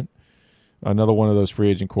free agent, another one of those free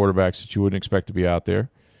agent quarterbacks that you wouldn't expect to be out there.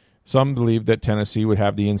 Some believe that Tennessee would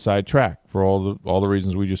have the inside track for all the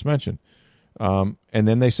reasons we just mentioned. And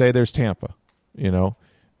then they say there's Tampa.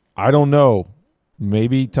 I don't know.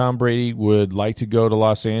 Maybe Tom Brady would like to go to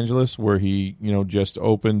Los Angeles, where he, just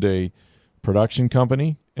opened a production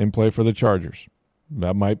company and play for the Chargers.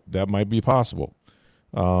 That might be possible.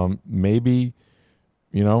 Maybe,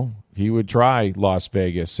 he would try Las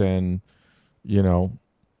Vegas and,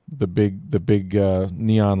 the big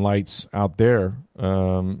neon lights out there.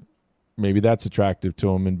 Maybe that's attractive to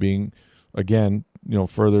him, and being, again,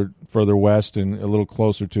 further west and a little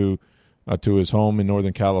closer to his home in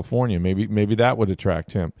Northern California. Maybe that would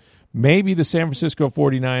attract him. Maybe the San Francisco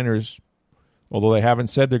 49ers, although they haven't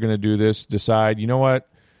said they're going to do this, decide, you know what,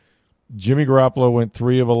 Jimmy Garoppolo went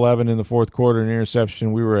 3 of 11 in the fourth quarter, an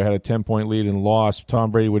interception. We had a 10-point lead and lost.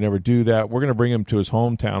 Tom Brady would never do that. We're going to bring him to his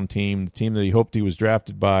hometown team, the team that he hoped he was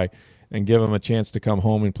drafted by, and give him a chance to come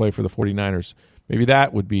home and play for the 49ers. Maybe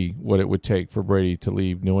that would be what it would take for Brady to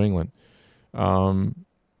leave New England.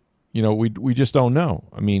 We just don't know.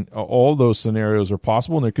 I mean, all those scenarios are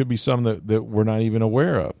possible, and there could be some that we're not even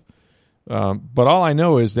aware of. But all I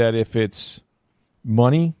know is that if it's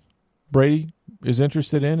money Brady is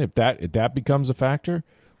interested in, if that becomes a factor,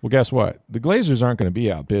 well, guess what? The Glazers aren't going to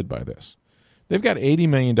be outbid by this. They've got $80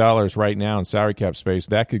 million right now in salary cap space.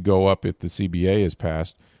 That could go up if the CBA is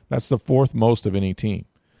passed. That's the fourth most of any team.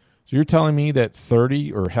 So you're telling me that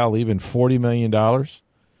 $30 or hell, even $40 million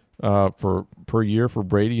per year for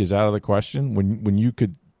Brady is out of the question when you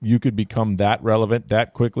could become that relevant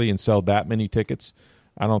that quickly and sell that many tickets?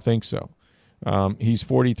 I don't think so. He's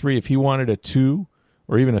 43. If he wanted a 2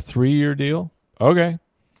 or even a 3-year deal, okay.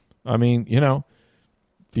 I mean,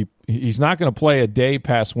 he's not going to play a day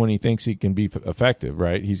past when he thinks he can be effective,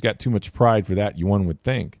 right? He's got too much pride for that, one would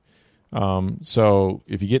think. So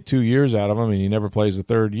if you get 2 years out of him and he never plays a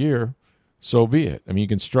third year, so be it. I mean, you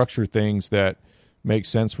can structure things that make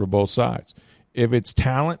sense for both sides. If it's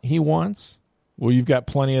talent he wants, well, you've got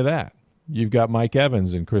plenty of that. You've got Mike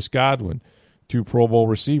Evans and Chris Godwin, 2 Pro Bowl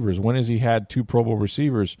receivers. When has he had 2 Pro Bowl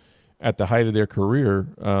receivers at the height of their career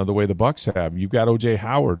the way the Bucs have? You've got O.J.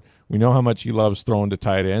 Howard. We know how much he loves throwing to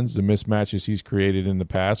tight ends, the mismatches he's created in the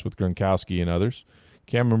past with Gronkowski and others.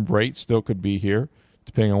 Cameron Brate still could be here,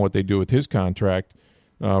 depending on what they do with his contract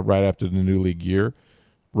right after the new league year.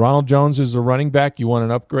 Ronald Jones is a running back. You want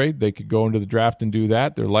an upgrade? They could go into the draft and do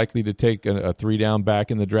that. They're likely to take a 3-down back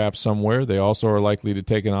in the draft somewhere. They also are likely to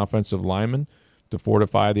take an offensive lineman to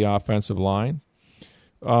fortify the offensive line.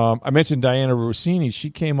 I mentioned Diana Rossini. She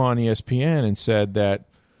came on ESPN and said that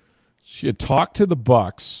she had talked to the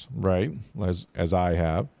Bucs, right, as I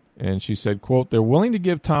have, and she said, quote, they're willing to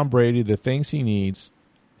give Tom Brady the things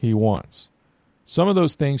he wants. Some of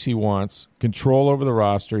those things he wants, control over the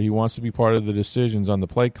roster. He wants to be part of the decisions on the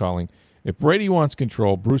play calling. If Brady wants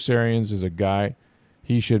control, Bruce Arians is a guy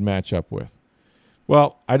he should match up with.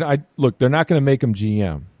 Well, I look, they're not going to make him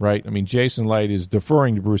GM, right? I mean, Jason Light is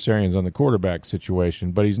deferring to Bruce Arians on the quarterback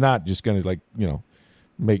situation, but he's not just going to,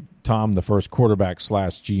 make Tom the first quarterback /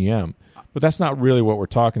 GM. But that's not really what we're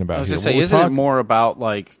talking about. I was going to say, isn't it more about,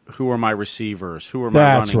 who are my receivers? Who are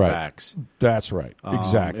my running backs? That's right.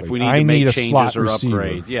 Exactly. If we need to make changes or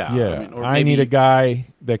upgrades. Yeah. I need a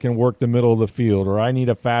guy that can work the middle of the field, or I need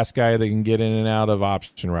a fast guy that can get in and out of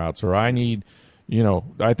option routes, or I need,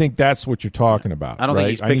 I think that's what you're talking about. I don't think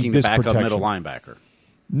he's picking the backup middle linebacker.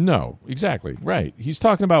 No, exactly. Right. He's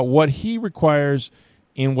talking about what he requires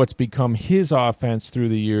in what's become his offense through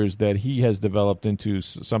the years that he has developed into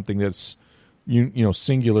something that's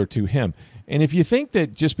singular to him. And if you think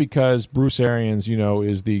that just because Bruce Arians,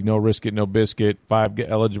 is the no risk it, no biscuit, 5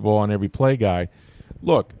 eligible on every play guy,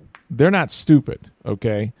 look, they're not stupid,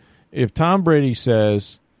 okay? if Tom Brady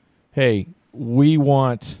says, hey, I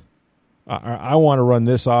want to run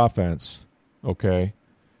this offense, okay,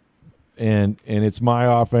 and it's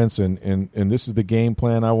my offense, and this is the game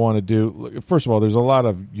plan I want to do. First of all, there's a lot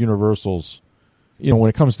of universals, when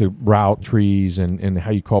it comes to route trees and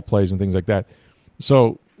how you call plays and things like that.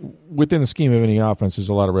 So within the scheme of any offense, there's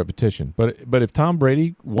a lot of repetition. But if Tom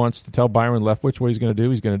Brady wants to tell Byron Leftwich what he's going to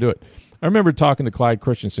do, he's going to do it. I remember talking to Clyde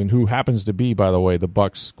Christensen, who happens to be, by the way, the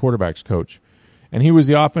Bucs quarterbacks coach, and he was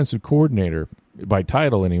the offensive coordinator by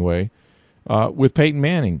title anyway, with Peyton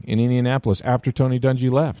Manning in Indianapolis after Tony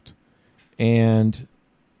Dungy left. And,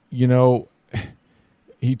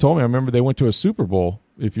 he told me, I remember they went to a Super Bowl,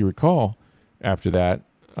 if you recall, after that.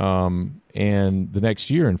 And the next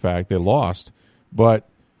year, in fact, they lost. But,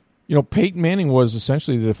 Peyton Manning was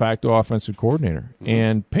essentially the de facto offensive coordinator.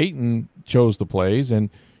 And Peyton chose the plays, and,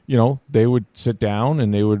 they would sit down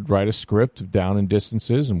and they would write a script of down and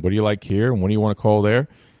distances and what do you like here and what do you want to call there.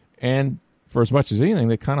 And for as much as anything,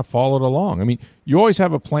 they kind of followed along. I mean, you always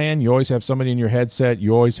have a plan. You always have somebody in your headset.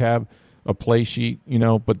 You always have a play sheet,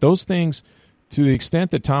 But those things, to the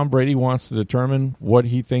extent that Tom Brady wants to determine what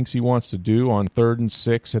he thinks he wants to do on 3rd and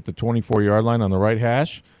 6 at the 24-yard line on the right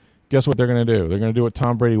hash, guess what they're going to do? They're going to do what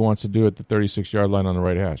Tom Brady wants to do at the 36-yard line on the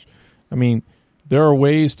right hash. I mean, there are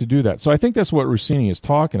ways to do that. So I think that's what Rossini is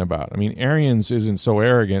talking about. I mean, Arians isn't so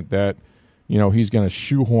arrogant that, he's going to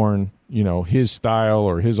shoehorn, his style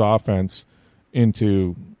or his offense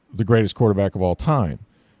into the greatest quarterback of all time.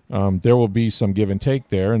 There will be some give and take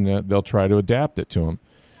there, and they'll try to adapt it to him.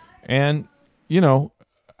 And,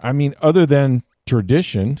 other than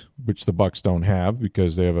tradition, which the Bucs don't have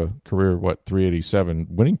because they have a career, 387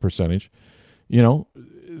 winning percentage,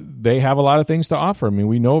 they have a lot of things to offer. I mean,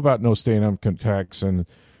 we know about no stadium contacts and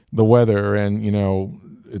the weather, and,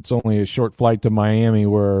 it's only a short flight to Miami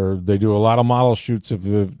where they do a lot of model shoots if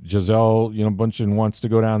Giselle, Bundchen wants to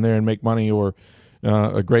go down there and make money, or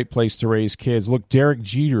a great place to raise kids. Look, Derek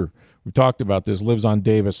Jeter, we talked about this, lives on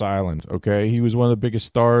Davis Island, okay? He was one of the biggest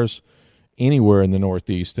stars anywhere in the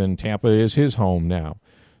Northeast, and Tampa is his home now.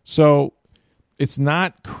 So it's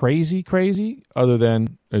not crazy, other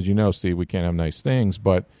than, as you know, Steve, we can't have nice things,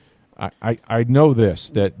 but I know this,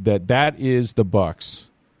 that is the Bucs'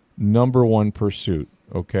 number one pursuit,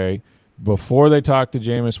 okay? Before they talk to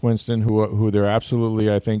Jameis Winston, who they're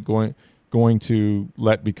absolutely, I think, going to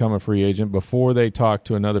let become a free agent, before they talk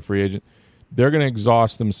to another free agent, they're going to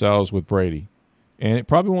exhaust themselves with Brady. And it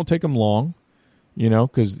probably won't take them long,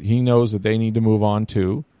 because he knows that they need to move on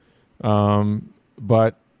too.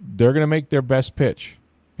 But they're going to make their best pitch,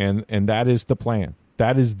 and that is the plan.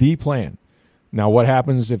 That is the plan. Now, what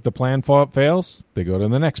happens if the plan fails? They go to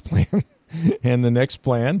the next plan. And the next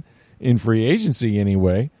plan, in free agency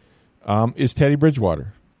anyway, is Teddy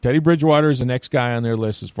Bridgewater. Teddy Bridgewater is the next guy on their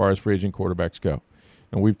list as far as free agent quarterbacks go.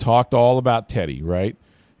 And we've talked all about Teddy, right?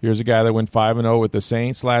 Here's a guy that went 5-0 with the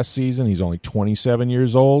Saints last season. He's only 27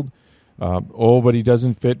 years old. But he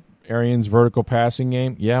doesn't fit Arians' vertical passing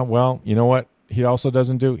game. Yeah, well, you know what he also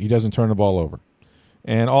doesn't do? He doesn't turn the ball over.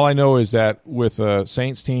 And all I know is that with a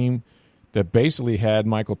Saints team that basically had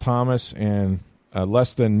Michael Thomas and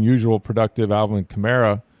less than usual productive Alvin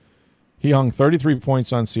Kamara, he hung 33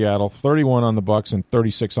 points on Seattle, 31 on the Bucs, and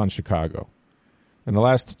 36 on Chicago. And the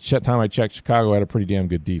last time I checked, Chicago had a pretty damn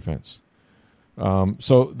good defense.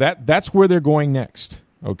 So that's where they're going next,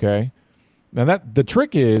 okay? Now, the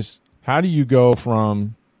trick is, how do you go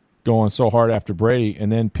from going so hard after Brady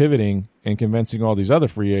and then pivoting and convincing all these other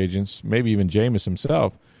free agents, maybe even Jameis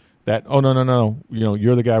himself, that, oh, no,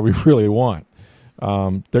 you're the guy we really want.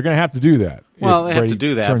 They're going to have to do that. Well, they have to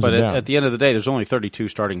do that, but at the end of the day, there's only 32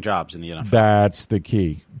 starting jobs in the NFL. That's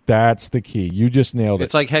the key. You just nailed it.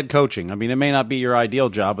 It's like head coaching. I mean, it may not be your ideal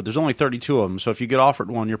job, but there's only 32 of them, so if you get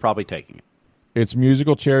offered one, you're probably taking it. It's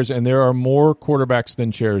musical chairs, and there are more quarterbacks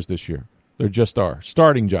than chairs this year. There just are.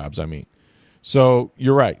 Starting jobs, I mean. So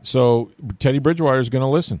you're right. So Teddy Bridgewater is going to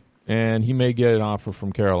listen, and he may get an offer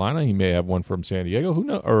from Carolina. He may have one from San Diego, who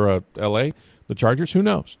knows, or L.A., the Chargers, who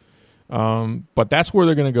knows. But that's where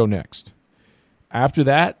they're going to go next. After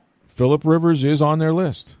that, Phillip Rivers is on their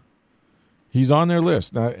list. He's on their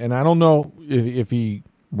list. Now, and I don't know if he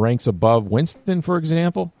ranks above Winston, for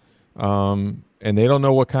example, and they don't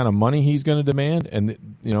know what kind of money he's going to demand. And,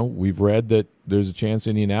 we've read that there's a chance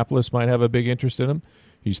Indianapolis might have a big interest in him.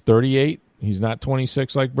 He's 38. He's not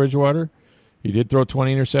 26 like Bridgewater. He did throw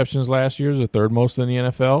 20 interceptions last year, the third most in the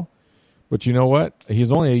NFL. But you know what?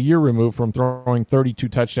 He's only a year removed from throwing 32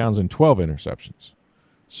 touchdowns and 12 interceptions.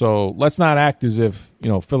 So let's not act as if,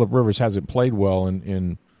 Phillip Rivers hasn't played well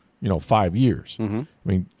in 5 years. Mm-hmm. I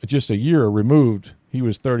mean, just a year removed, he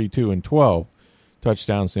was 32 and 12.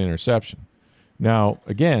 touchdowns to interception. Now,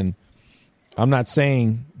 again, I'm not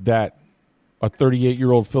saying that a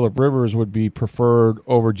 38-year-old Phillip Rivers would be preferred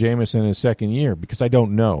over Jameis in his second year because I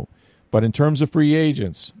don't know. But in terms of free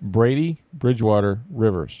agents, Brady, Bridgewater,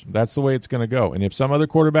 Rivers, that's the way it's going to go. And if some other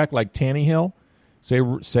quarterback like Tannehill,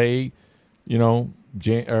 say,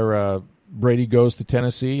 Brady goes to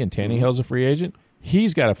Tennessee and Tannehill's a free agent,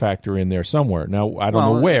 he's got to factor in there somewhere. Now, I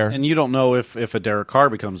don't know where. And you don't know if a Derek Carr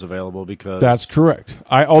becomes available because... That's correct.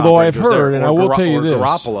 Although I've heard, and I will tell you this.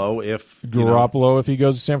 Garoppolo, if he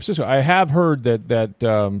goes to San Francisco. I have heard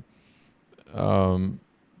that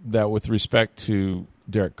with respect to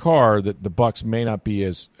Derek Carr, that the Bucs may not be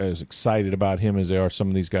as excited about him as they are some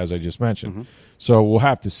of these guys I just mentioned. Mm-hmm. So we'll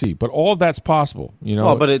have to see. But all of that's possible.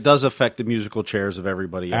 Well, but it does affect the musical chairs of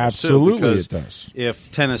everybody else, absolutely, too. Because it does.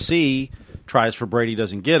 If Tennessee tries for Brady,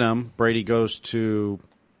 doesn't get him, Brady goes to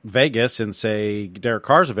Vegas and say Derek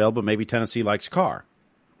Carr's available, maybe Tennessee likes Carr,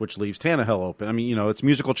 which leaves Tannehill open. I mean, it's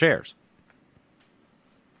musical chairs.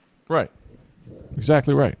 Right.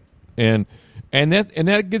 Exactly right. And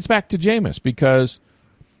that gets back to Jameis because,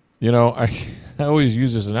 I always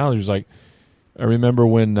use this analogy. It's like, I remember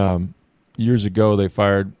when years ago they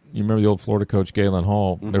fired, you remember the old Florida coach Galen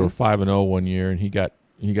Hall? Mm-hmm. They were 5-0 one year, and he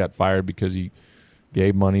got fired because he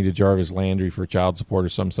gave money to Jarvis Landry for child support or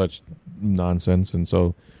some such nonsense. And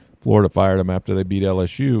so Florida fired him after they beat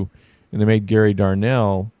LSU. And they made Gary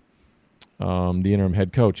Darnell the interim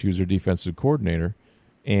head coach. He was their defensive coordinator.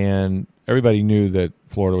 And everybody knew that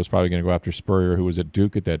Florida was probably going to go after Spurrier, who was at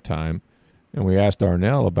Duke at that time. And we asked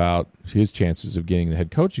Darnell about his chances of getting the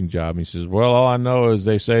head coaching job. And he says, well, all I know is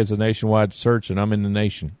they say it's a nationwide search, and I'm in the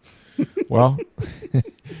nation. Well,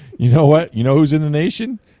 you know what? You know who's in the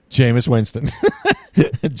nation? Jameis Winston.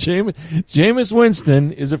 Jameis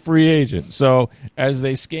Winston is a free agent. So as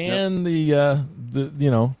they scan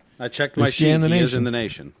I checked my sheet. He is in the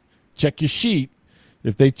nation. Check your sheet.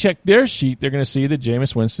 If they check their sheet, they're going to see that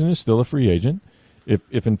Jameis Winston is still a free agent.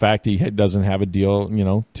 If in fact he doesn't have a deal,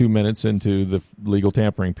 2 minutes into the legal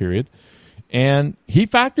tampering period, and he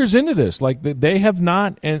factors into this. Like they have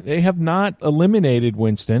not eliminated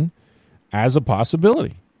Winston as a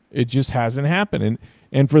possibility. It just hasn't happened.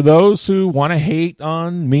 And for those who want to hate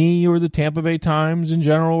on me or the Tampa Bay Times in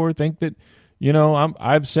general, or think that,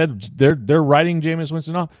 I've said they're writing Jameis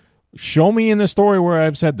Winston off, show me in the story where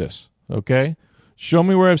I've said this, okay? Show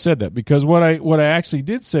me where I've said that, because what I actually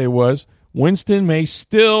did say was Winston may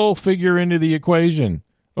still figure into the equation,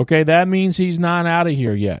 okay? That means he's not out of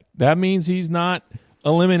here yet. That means he's not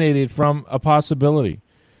eliminated from a possibility.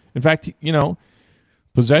 In fact,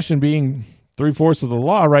 possession being 3/4 of the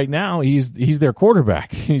law right now, he's their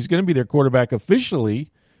quarterback. He's going to be their quarterback officially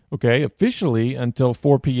until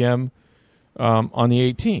 4 p.m. On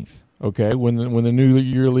the 18th, okay, when the new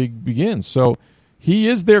year league begins. So he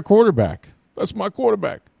is their quarterback. That's my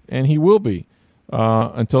quarterback, and he will be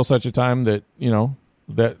until such a time that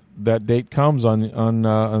that date comes on the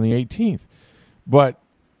 18th. But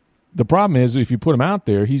the problem is, if you put him out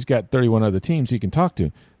there, he's got 31 other teams he can talk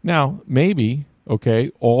to. Now, maybe.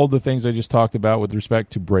 Okay, all the things I just talked about with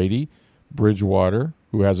respect to Brady, Bridgewater,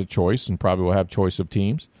 who has a choice and probably will have choice of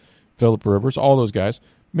teams, Phillip Rivers, all those guys,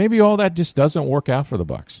 maybe all that just doesn't work out for the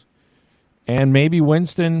Bucs. And maybe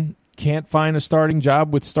Winston can't find a starting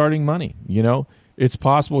job with starting money. It's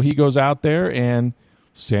possible he goes out there and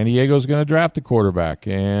San Diego's going to draft a quarterback,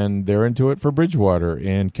 and they're into it for Bridgewater,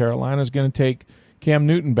 and Carolina's going to take Cam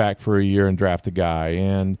Newton back for a year and draft a guy.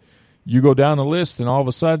 And you go down the list, and all of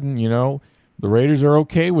a sudden, the Raiders are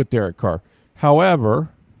okay with Derek Carr.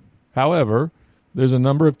 However, there's a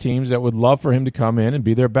number of teams that would love for him to come in and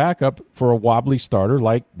be their backup for a wobbly starter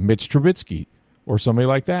like Mitch Trubisky or somebody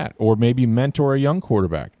like that, or maybe mentor a young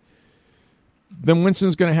quarterback. Then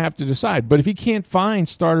Winston's going to have to decide. But if he can't find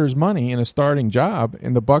starters' money in a starting job,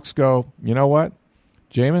 and the Bucs go, you know what,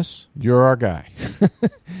 Jameis, you're our guy.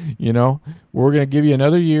 We're going to give you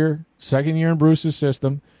another year, second year in Bruce's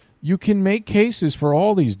system. You can make cases for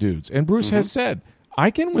all these dudes. And Bruce has said,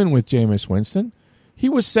 I can win with Jameis Winston. He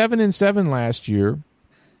was 7-7 last year,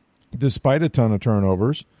 despite a ton of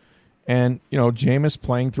turnovers. And, Jameis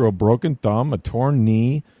playing through a broken thumb, a torn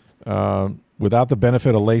knee, without the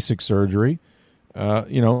benefit of LASIK surgery.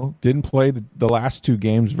 Didn't play the last two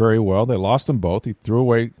games very well. They lost them both. He threw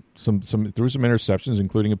away some interceptions,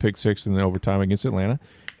 including a pick six in the overtime against Atlanta.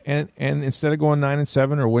 And instead of going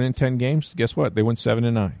 9-7 or winning 10 games, guess what? They went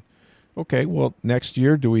 7-9. Okay, well, next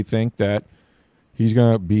year, do we think that he's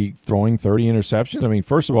going to be throwing 30 interceptions? I mean,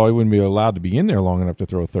 first of all, he wouldn't be allowed to be in there long enough to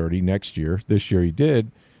throw 30 next year. This year he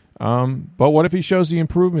did. But what if he shows the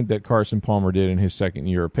improvement that Carson Palmer did in his second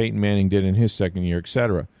year, or Peyton Manning did in his second year, et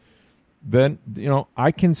cetera? then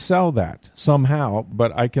I can sell that somehow.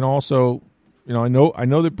 But I can also, I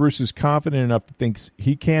know that Bruce is confident enough to think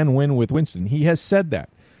he can win with Winston. He has said that.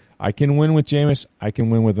 I can win with Jameis. I can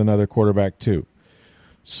win with another quarterback too.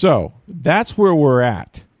 So that's where we're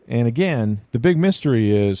at. And again, the big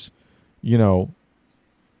mystery is, who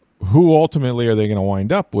ultimately are they going to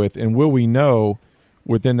wind up with? And will we know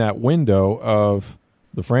within that window of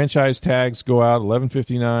the franchise tags go out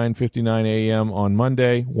 11:59 a.m. on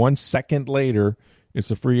Monday. 1 second later, it's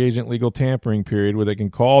the free agent legal tampering period where they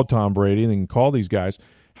can call Tom Brady and they can call these guys.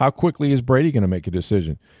 How quickly is Brady going to make a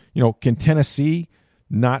decision? Can Tennessee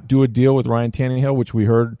not do a deal with Ryan Tannehill, which we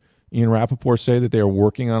heard Ian Rappaport say that they are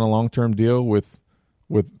working on a long-term deal with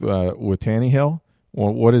Tannehill?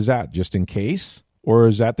 Well, what is that? Just in case? Or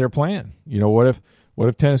is that their plan? What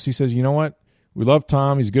if Tennessee says, you know what? We love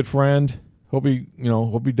Tom. He's a good friend. Hope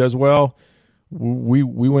he does well. We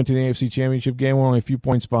went to the AFC Championship game. We're only a few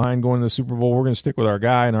points behind going to the Super Bowl. We're going to stick with our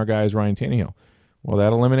guy, and our guy is Ryan Tannehill. Well,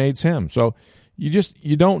 that eliminates him. So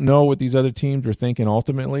you don't know what these other teams are thinking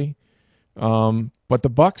ultimately. But the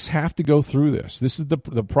Bucs have to go through this. This is the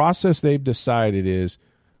process they've decided is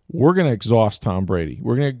we're going to exhaust Tom Brady.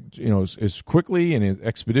 We're going to, as quickly and as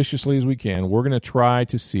expeditiously as we can, we're going to try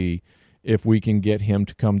to see if we can get him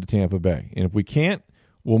to come to Tampa Bay. And if we can't,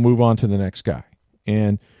 we'll move on to the next guy.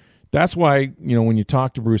 And that's why, when you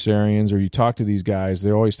talk to Bruce Arians or you talk to these guys,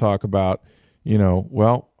 they always talk about,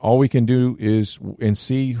 well, all we can do is and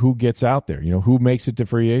see who gets out there, who makes it to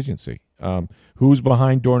free agency, who's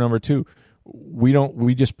behind door number 2.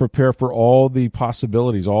 We just prepare for all the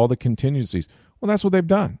possibilities, all the contingencies. Well, that's what they've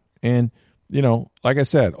done. And, like I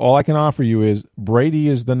said, all I can offer you is Brady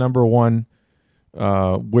is the number one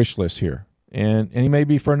wish list here. And he may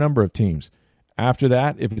be for a number of teams. After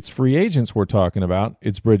that, if it's free agents we're talking about,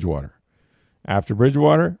 it's Bridgewater. After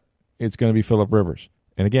Bridgewater, it's going to be Phillip Rivers.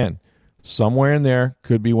 And again, somewhere in there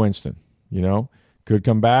could be Winston. Could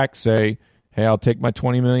come back, say, hey, I'll take my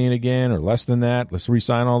 $20 million again or less than that. Let's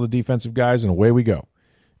re-sign all the defensive guys, and away we go.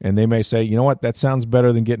 And they may say, you know what, that sounds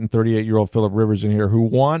better than getting 38-year-old Phillip Rivers in here who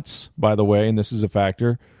wants, by the way, and this is a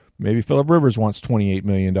factor, maybe Phillip Rivers wants $28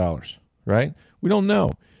 million, right? We don't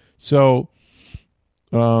know. So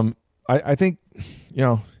I think,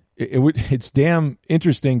 it's damn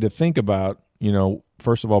interesting to think about,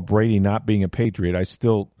 first of all, Brady not being a Patriot. I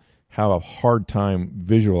still have a hard time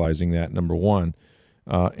visualizing that, number one.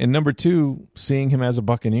 And number two, seeing him as a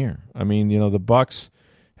Buccaneer. I mean, the Bucs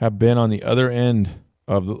have been on the other end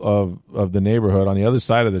of the neighborhood, on the other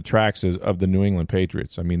side of the tracks of the New England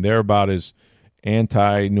Patriots. I mean, they're about as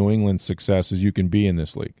anti-New England success as you can be in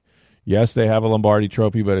this league. Yes, they have a Lombardi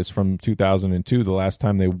trophy, but it's from 2002, the last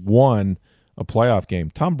time they won a playoff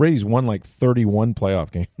game. Tom Brady's won like 31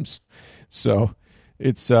 playoff games. So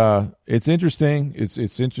it's interesting.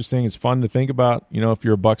 It's interesting. It's fun to think about, if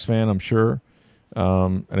you're a Bucs fan, I'm sure.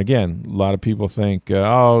 And again, a lot of people think,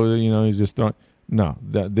 he's just throwing. No,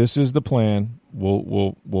 this is the plan.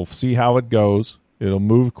 We'll see how it goes. It'll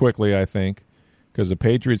move quickly, I think, because the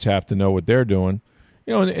Patriots have to know what they're doing.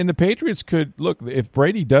 And the Patriots could look if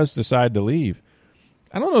Brady does decide to leave.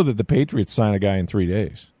 I don't know that the Patriots sign a guy in 3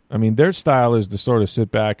 days. I mean, their style is to sort of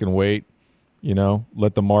sit back and wait.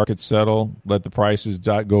 Let the market settle, let the prices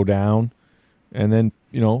go down, and then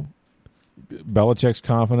Belichick's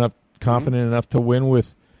confident enough to win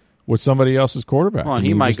with somebody else's quarterback. Well, and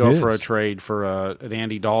he might go for a trade for an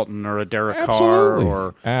Andy Dalton or a Derek Carr.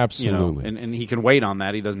 Or absolutely. And he can wait on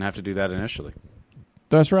that. He doesn't have to do that initially.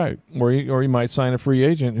 That's right. Or he might sign a free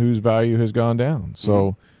agent whose value has gone down.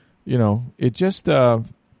 So, it just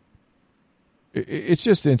it's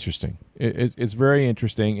just interesting. It's very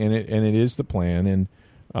interesting, and it is the plan.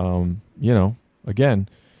 And again,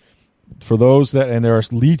 for those that, and there are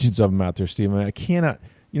legions of them out there, Stephen. I cannot.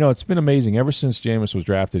 It's been amazing ever since Jameis was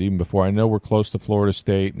drafted, even before. I know we're close to Florida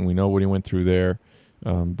State, and we know what he went through there,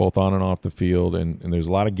 both on and off the field. And there's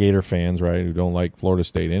a lot of Gator fans, right, who don't like Florida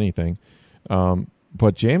State anything.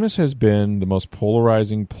 But Jameis has been the most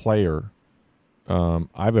polarizing player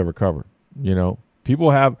I've ever covered.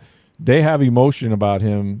 People have emotion about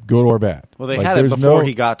him, good or bad. Well, they had it before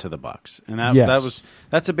he got to the Bucs, and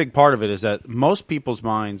that's a big part of it. Is that most people's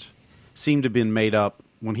minds seem to have been made up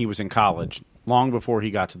when he was in college, long before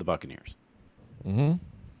he got to the Buccaneers. Mm-hmm.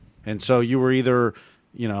 And so you were either,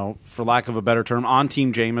 for lack of a better term, on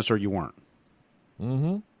Team Jameis or you weren't.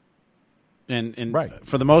 Mm-hmm. And right.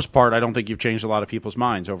 For the most part, I don't think you've changed a lot of people's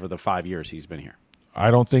minds over the 5 years he's been here.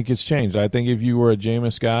 I don't think it's changed. I think if you were a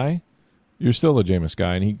Jameis guy, you're still a Jameis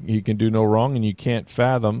guy, and he can do no wrong, and you can't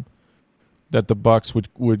fathom that the Bucs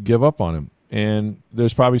would give up on him. And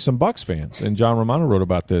there's probably some Bucs fans, and John Romano wrote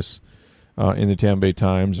about this in the Tampa Bay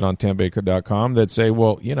Times and on TampaBay.com that say,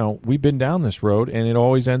 well, we've been down this road, and it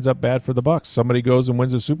always ends up bad for the Bucs. Somebody goes and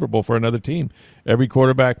wins the Super Bowl for another team. Every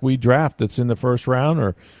quarterback we draft that's in the first round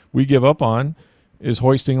or we give up on is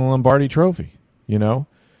hoisting a Lombardi trophy,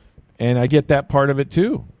 And I get that part of it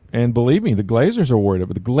too. And believe me, the Glazers are worried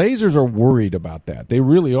about it. The Glazers are worried about that. They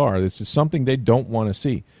really are. This is something they don't want to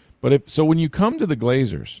see. But when you come to the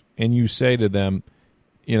Glazers and you say to them,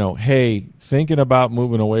 hey, thinking about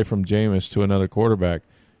moving away from Jameis to another quarterback,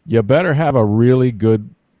 you better have a really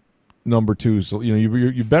good number two. So,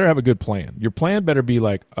 you better have a good plan. Your plan better be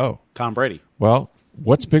like, Tom Brady. Well,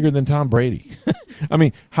 what's bigger than Tom Brady? I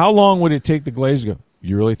mean, how long would it take the Glazers to go,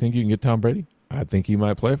 you really think you can get Tom Brady? I think he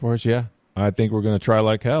might play for us, yeah. I think we're going to try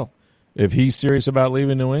like hell. If he's serious about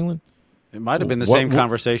leaving New England. It might have been the same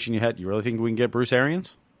conversation you had. You really think we can get Bruce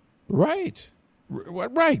Arians? Right.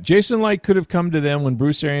 Right. Jason Light could have come to them when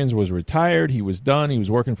Bruce Arians was retired. He was done. He was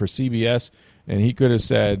working for CBS, and he could have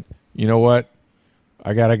said, you know what?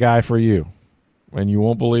 I got a guy for you, and you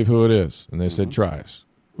won't believe who it is. And they said, try us.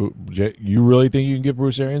 You really think you can get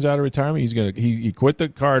Bruce Arians out of retirement? He quit the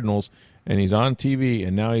Cardinals, and he's on TV,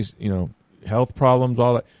 and now he's, health problems,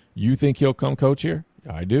 all that. You think he'll come coach here?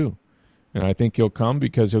 I do. And I think he'll come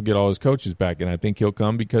because he'll get all his coaches back, and I think he'll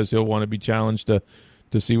come because he'll want to be challenged to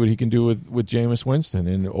see what he can do with Jameis Winston.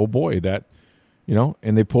 And, oh, boy, that,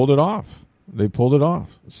 and they pulled it off.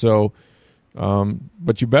 So,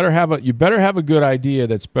 but you better have a good idea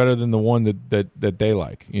that's better than the one that they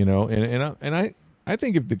like, And I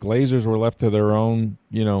think if the Glazers were left to their own,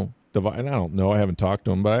 device, and I don't know, I haven't talked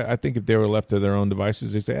to them, but I think if they were left to their own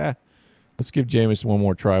devices, they'd say, let's give Jameis one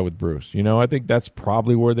more try with Bruce. I think that's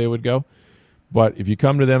probably where they would go. But if you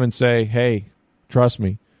come to them and say, hey, trust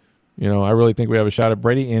me, I really think we have a shot at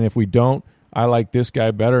Brady, and if we don't, I like this guy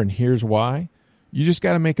better, and here's why. You just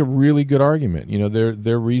got to make a really good argument.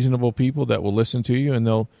 They're reasonable people that will listen to you, and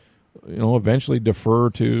they'll, eventually defer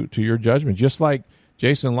to your judgment. Just like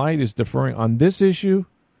Jason Light is deferring on this issue.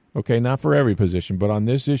 Okay, not for every position, but on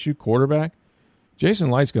this issue, quarterback, Jason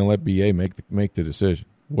Light's going to let BA make the decision.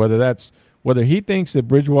 Whether he thinks that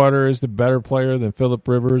Bridgewater is the better player than Phillip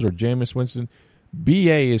Rivers or Jameis Winston,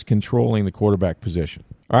 BA is controlling the quarterback position.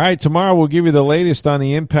 All right, tomorrow we'll give you the latest on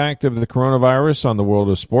the impact of the coronavirus on the world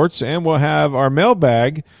of sports, and we'll have our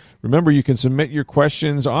mailbag. Remember, you can submit your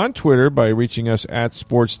questions on Twitter by reaching us at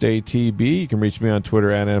SportsDayTB. You can reach me on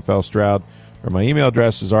Twitter at NFL Stroud, or my email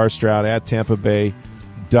address is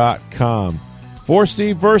rstroud@tampabay.com. For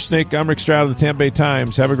Steve Versnick, I'm Rick Stroud of the Tampa Bay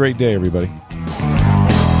Times. Have a great day, everybody.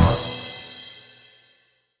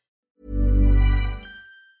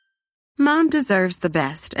 Mom deserves the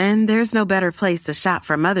best, and there's no better place to shop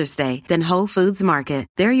for Mother's Day than Whole Foods Market.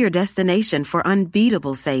 They're your destination for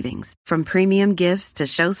unbeatable savings, from premium gifts to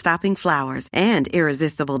show-stopping flowers and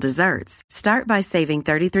irresistible desserts. Start by saving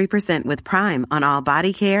 33% with Prime on all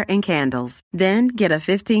body care and candles. Then get a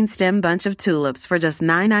 15-stem bunch of tulips for just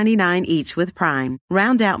 $9.99 each with Prime.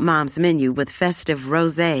 Round out Mom's menu with festive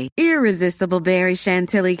rosé, irresistible berry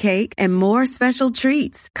chantilly cake, and more special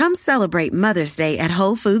treats. Come celebrate Mother's Day at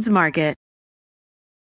Whole Foods Market.